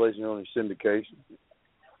congratulations on your syndication.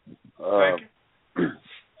 Thank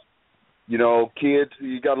you. Kids,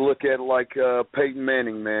 you got to look at it like Peyton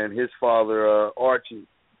Manning, man. His father, Archie,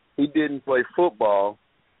 he didn't play football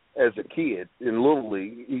as a kid in Little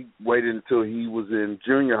League. He waited until he was in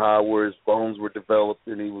junior high where his bones were developed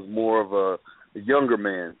and he was more of a younger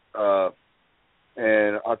man.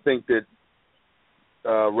 And I think that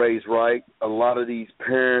Ray's right. A lot of these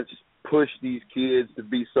parents push these kids to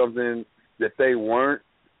be something that they weren't,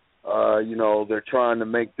 They're trying to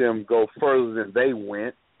make them go further than they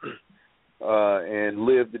went and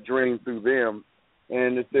live the dream through them.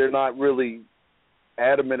 And if they're not really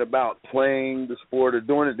adamant about playing the sport or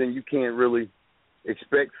doing it, then you can't really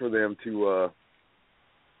expect for them to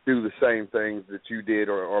do the same things that you did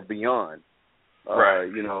or beyond. Right.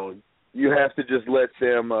 You have to just let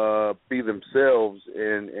them be themselves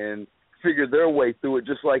and figure their way through it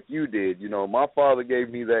just like you did. My father gave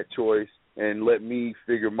me that choice and let me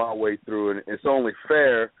figure my way through it. It's only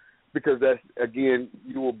fair because that's, again,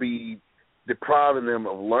 you will be depriving them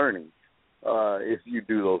of learning if you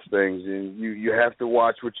do those things. And you have to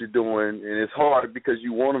watch what you're doing, and it's hard because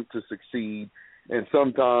you want them to succeed, and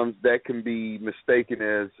sometimes that can be mistaken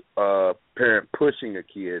as a parent pushing a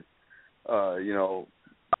kid,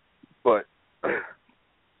 But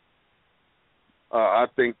I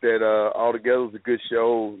think that altogether it's a good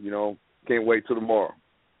show. Can't wait till tomorrow.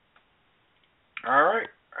 All right.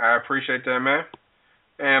 I appreciate that, man.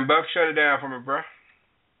 And Buck, shut it down for me, bro.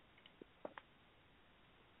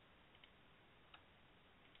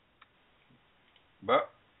 Buck?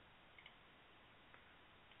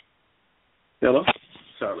 Hello?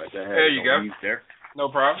 Sorry about that. There you go. There. No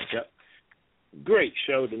problem. Yep. Great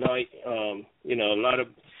show tonight. A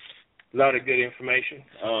lot of good information.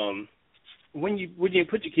 When you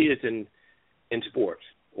put your kids in sports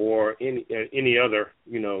or any other,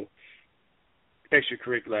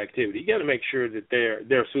 extracurricular activity, you got to make sure that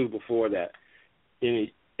they're suitable for that.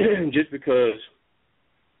 Just because,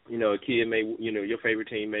 a kid may, your favorite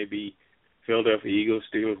team may be Philadelphia Eagles,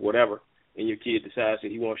 Steelers, whatever, and your kid decides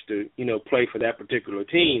that he wants to, play for that particular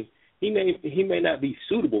team, he may not be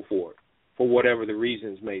suitable for it, for whatever the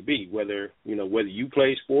reasons may be. Whether you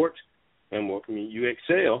play sports and you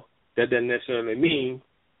excel, that doesn't necessarily mean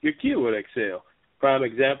your kid will excel. Prime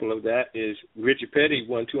example of that is Richard Petty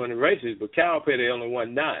won 200 races, but Cal Petty only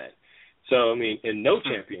won 9. So, in no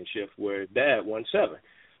championship where Dad won 7.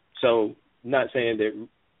 So, not saying that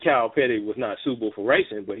Cal Petty was not suitable for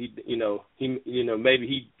racing, but he maybe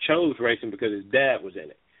he chose racing because his dad was in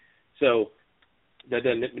it. So that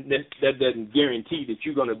doesn't guarantee that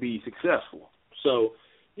you're going to be successful. So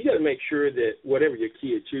you got to make sure that whatever your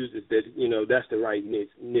kid chooses, that that's the right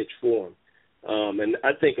niche for them. And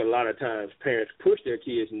I think a lot of times parents push their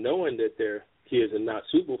kids knowing that their kids are not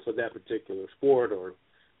suitable for that particular sport or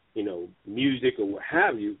music or what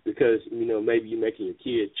have you, because maybe you're making your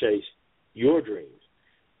kid chase your dreams.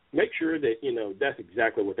 Make sure that that's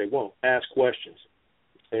exactly what they want. Ask questions,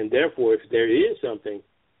 and therefore, if there is something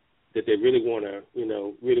that they really want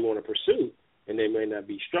to pursue, and they may not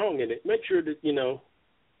be strong in it, make sure that you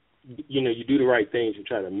do the right things and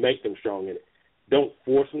try to make them strong in it. Don't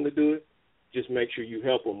force them to do it. Just make sure you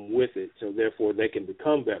help them with it, so therefore they can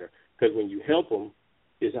become better. Because when you help them,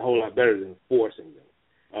 it's a whole lot better than forcing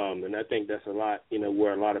them. And I think that's a lot,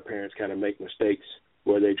 where a lot of parents kind of make mistakes,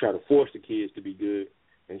 where they try to force the kids to be good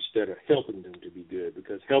instead of helping them to be good,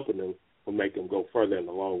 because helping them will make them go further in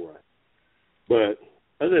the long run. But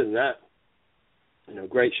other than that,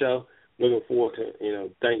 great show. Looking forward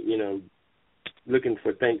to, looking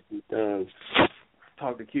for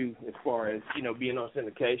Talk to Q as far as, being on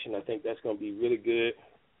syndication. I think that's going to be really good,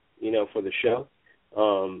 for the show.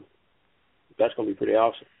 That's going to be pretty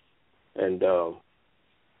awesome. And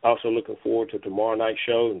also looking forward to tomorrow night's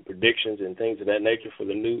show and predictions and things of that nature for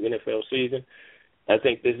the new NFL season. I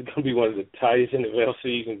think this is going to be one of the tightest NFL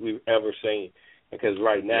seasons we've ever seen. Because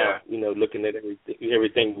right now, looking at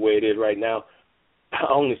everything the way it is right now, I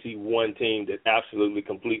only see one team that absolutely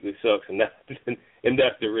completely sucks, and that's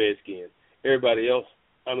the Redskins. Everybody else,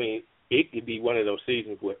 it could be one of those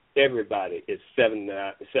seasons where everybody is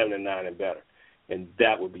 7-9 and better, and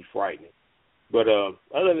that would be frightening. But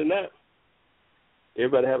other than that,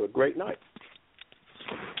 everybody have a great night.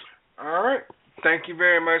 All right. Thank you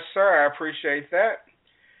very much, sir. I appreciate that.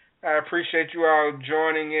 I appreciate you all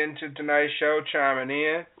joining into tonight's show, chiming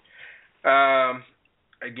in.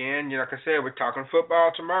 Again, like I said, we're talking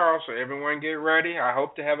football tomorrow, so everyone get ready. I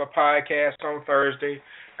hope to have a podcast on Thursday.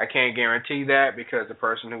 I can't guarantee that because the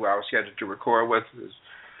person who I was scheduled to record with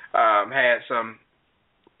had some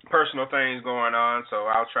personal things going on, so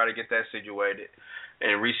I'll try to get that situated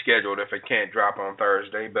and rescheduled if it can't drop on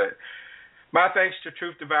Thursday. But my thanks to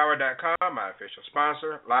TruthDevour.com, my official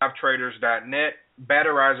sponsor, LiveTraders.net,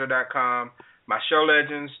 Batterizer.com, my show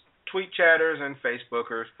legends, tweet chatters, and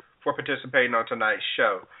Facebookers for participating on tonight's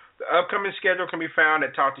show. The upcoming schedule can be found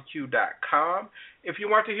at TalkToQ.com. If you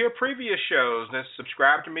want to hear previous shows, then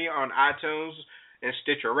subscribe to me on iTunes and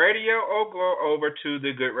Stitcher Radio, or go over to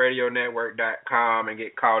thegoodradionetwork.com and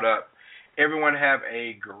get caught up. Everyone have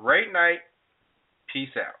a great night.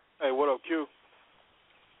 Peace out. Hey, what up, Q?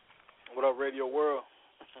 What up, Radio World?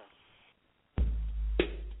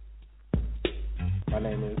 My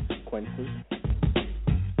name is Quincy.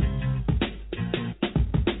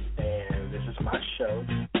 And this is my show,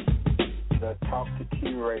 the Talk to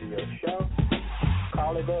Q Radio Show.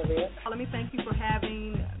 Carly, go ahead. Let me thank you for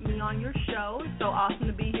having me on your show. It's so awesome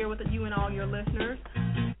to be here with you and all your listeners.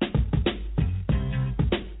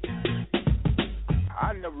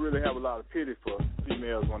 I never really have a lot of pity for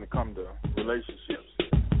females when it comes to relationships.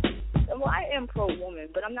 Well, I am pro-woman,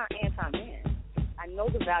 but I'm not anti-man. I know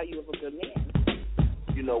the value of a good man.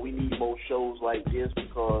 You know, we need more shows like this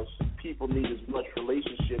because people need as much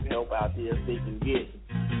relationship help out there as they can get.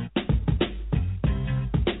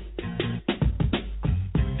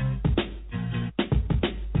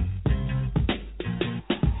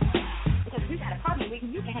 Because you got a problem with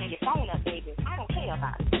you can hang your phone up, baby. I don't care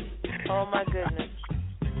about it. Oh, my goodness.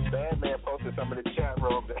 Bad man posted some in the chat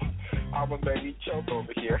room that almost made me choke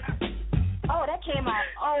over here. Oh, that came off,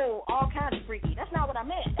 all kinds of freaky. That's not what I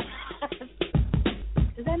meant.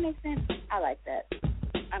 Does that make sense? I like that.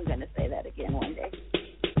 I'm going to say that again one day.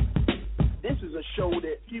 This is a show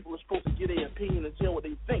that people are supposed to get their opinion and tell what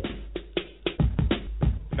they think.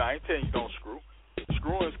 No, I ain't telling you don't screw.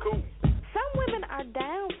 Screwing's cool. Some women are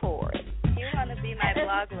down for it. You want to be my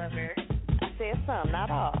blog lover. I said some,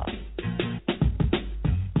 not all.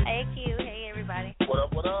 Hey, Q. Hey, everybody. What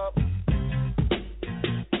up, what up?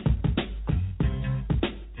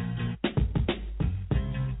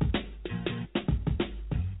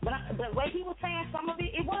 But the way he was saying some of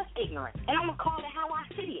it was ignorant. And I'm going to call it how I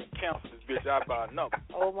see it. Cancel this bitch out by a number.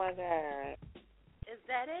 Oh, my God. Is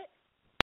that it?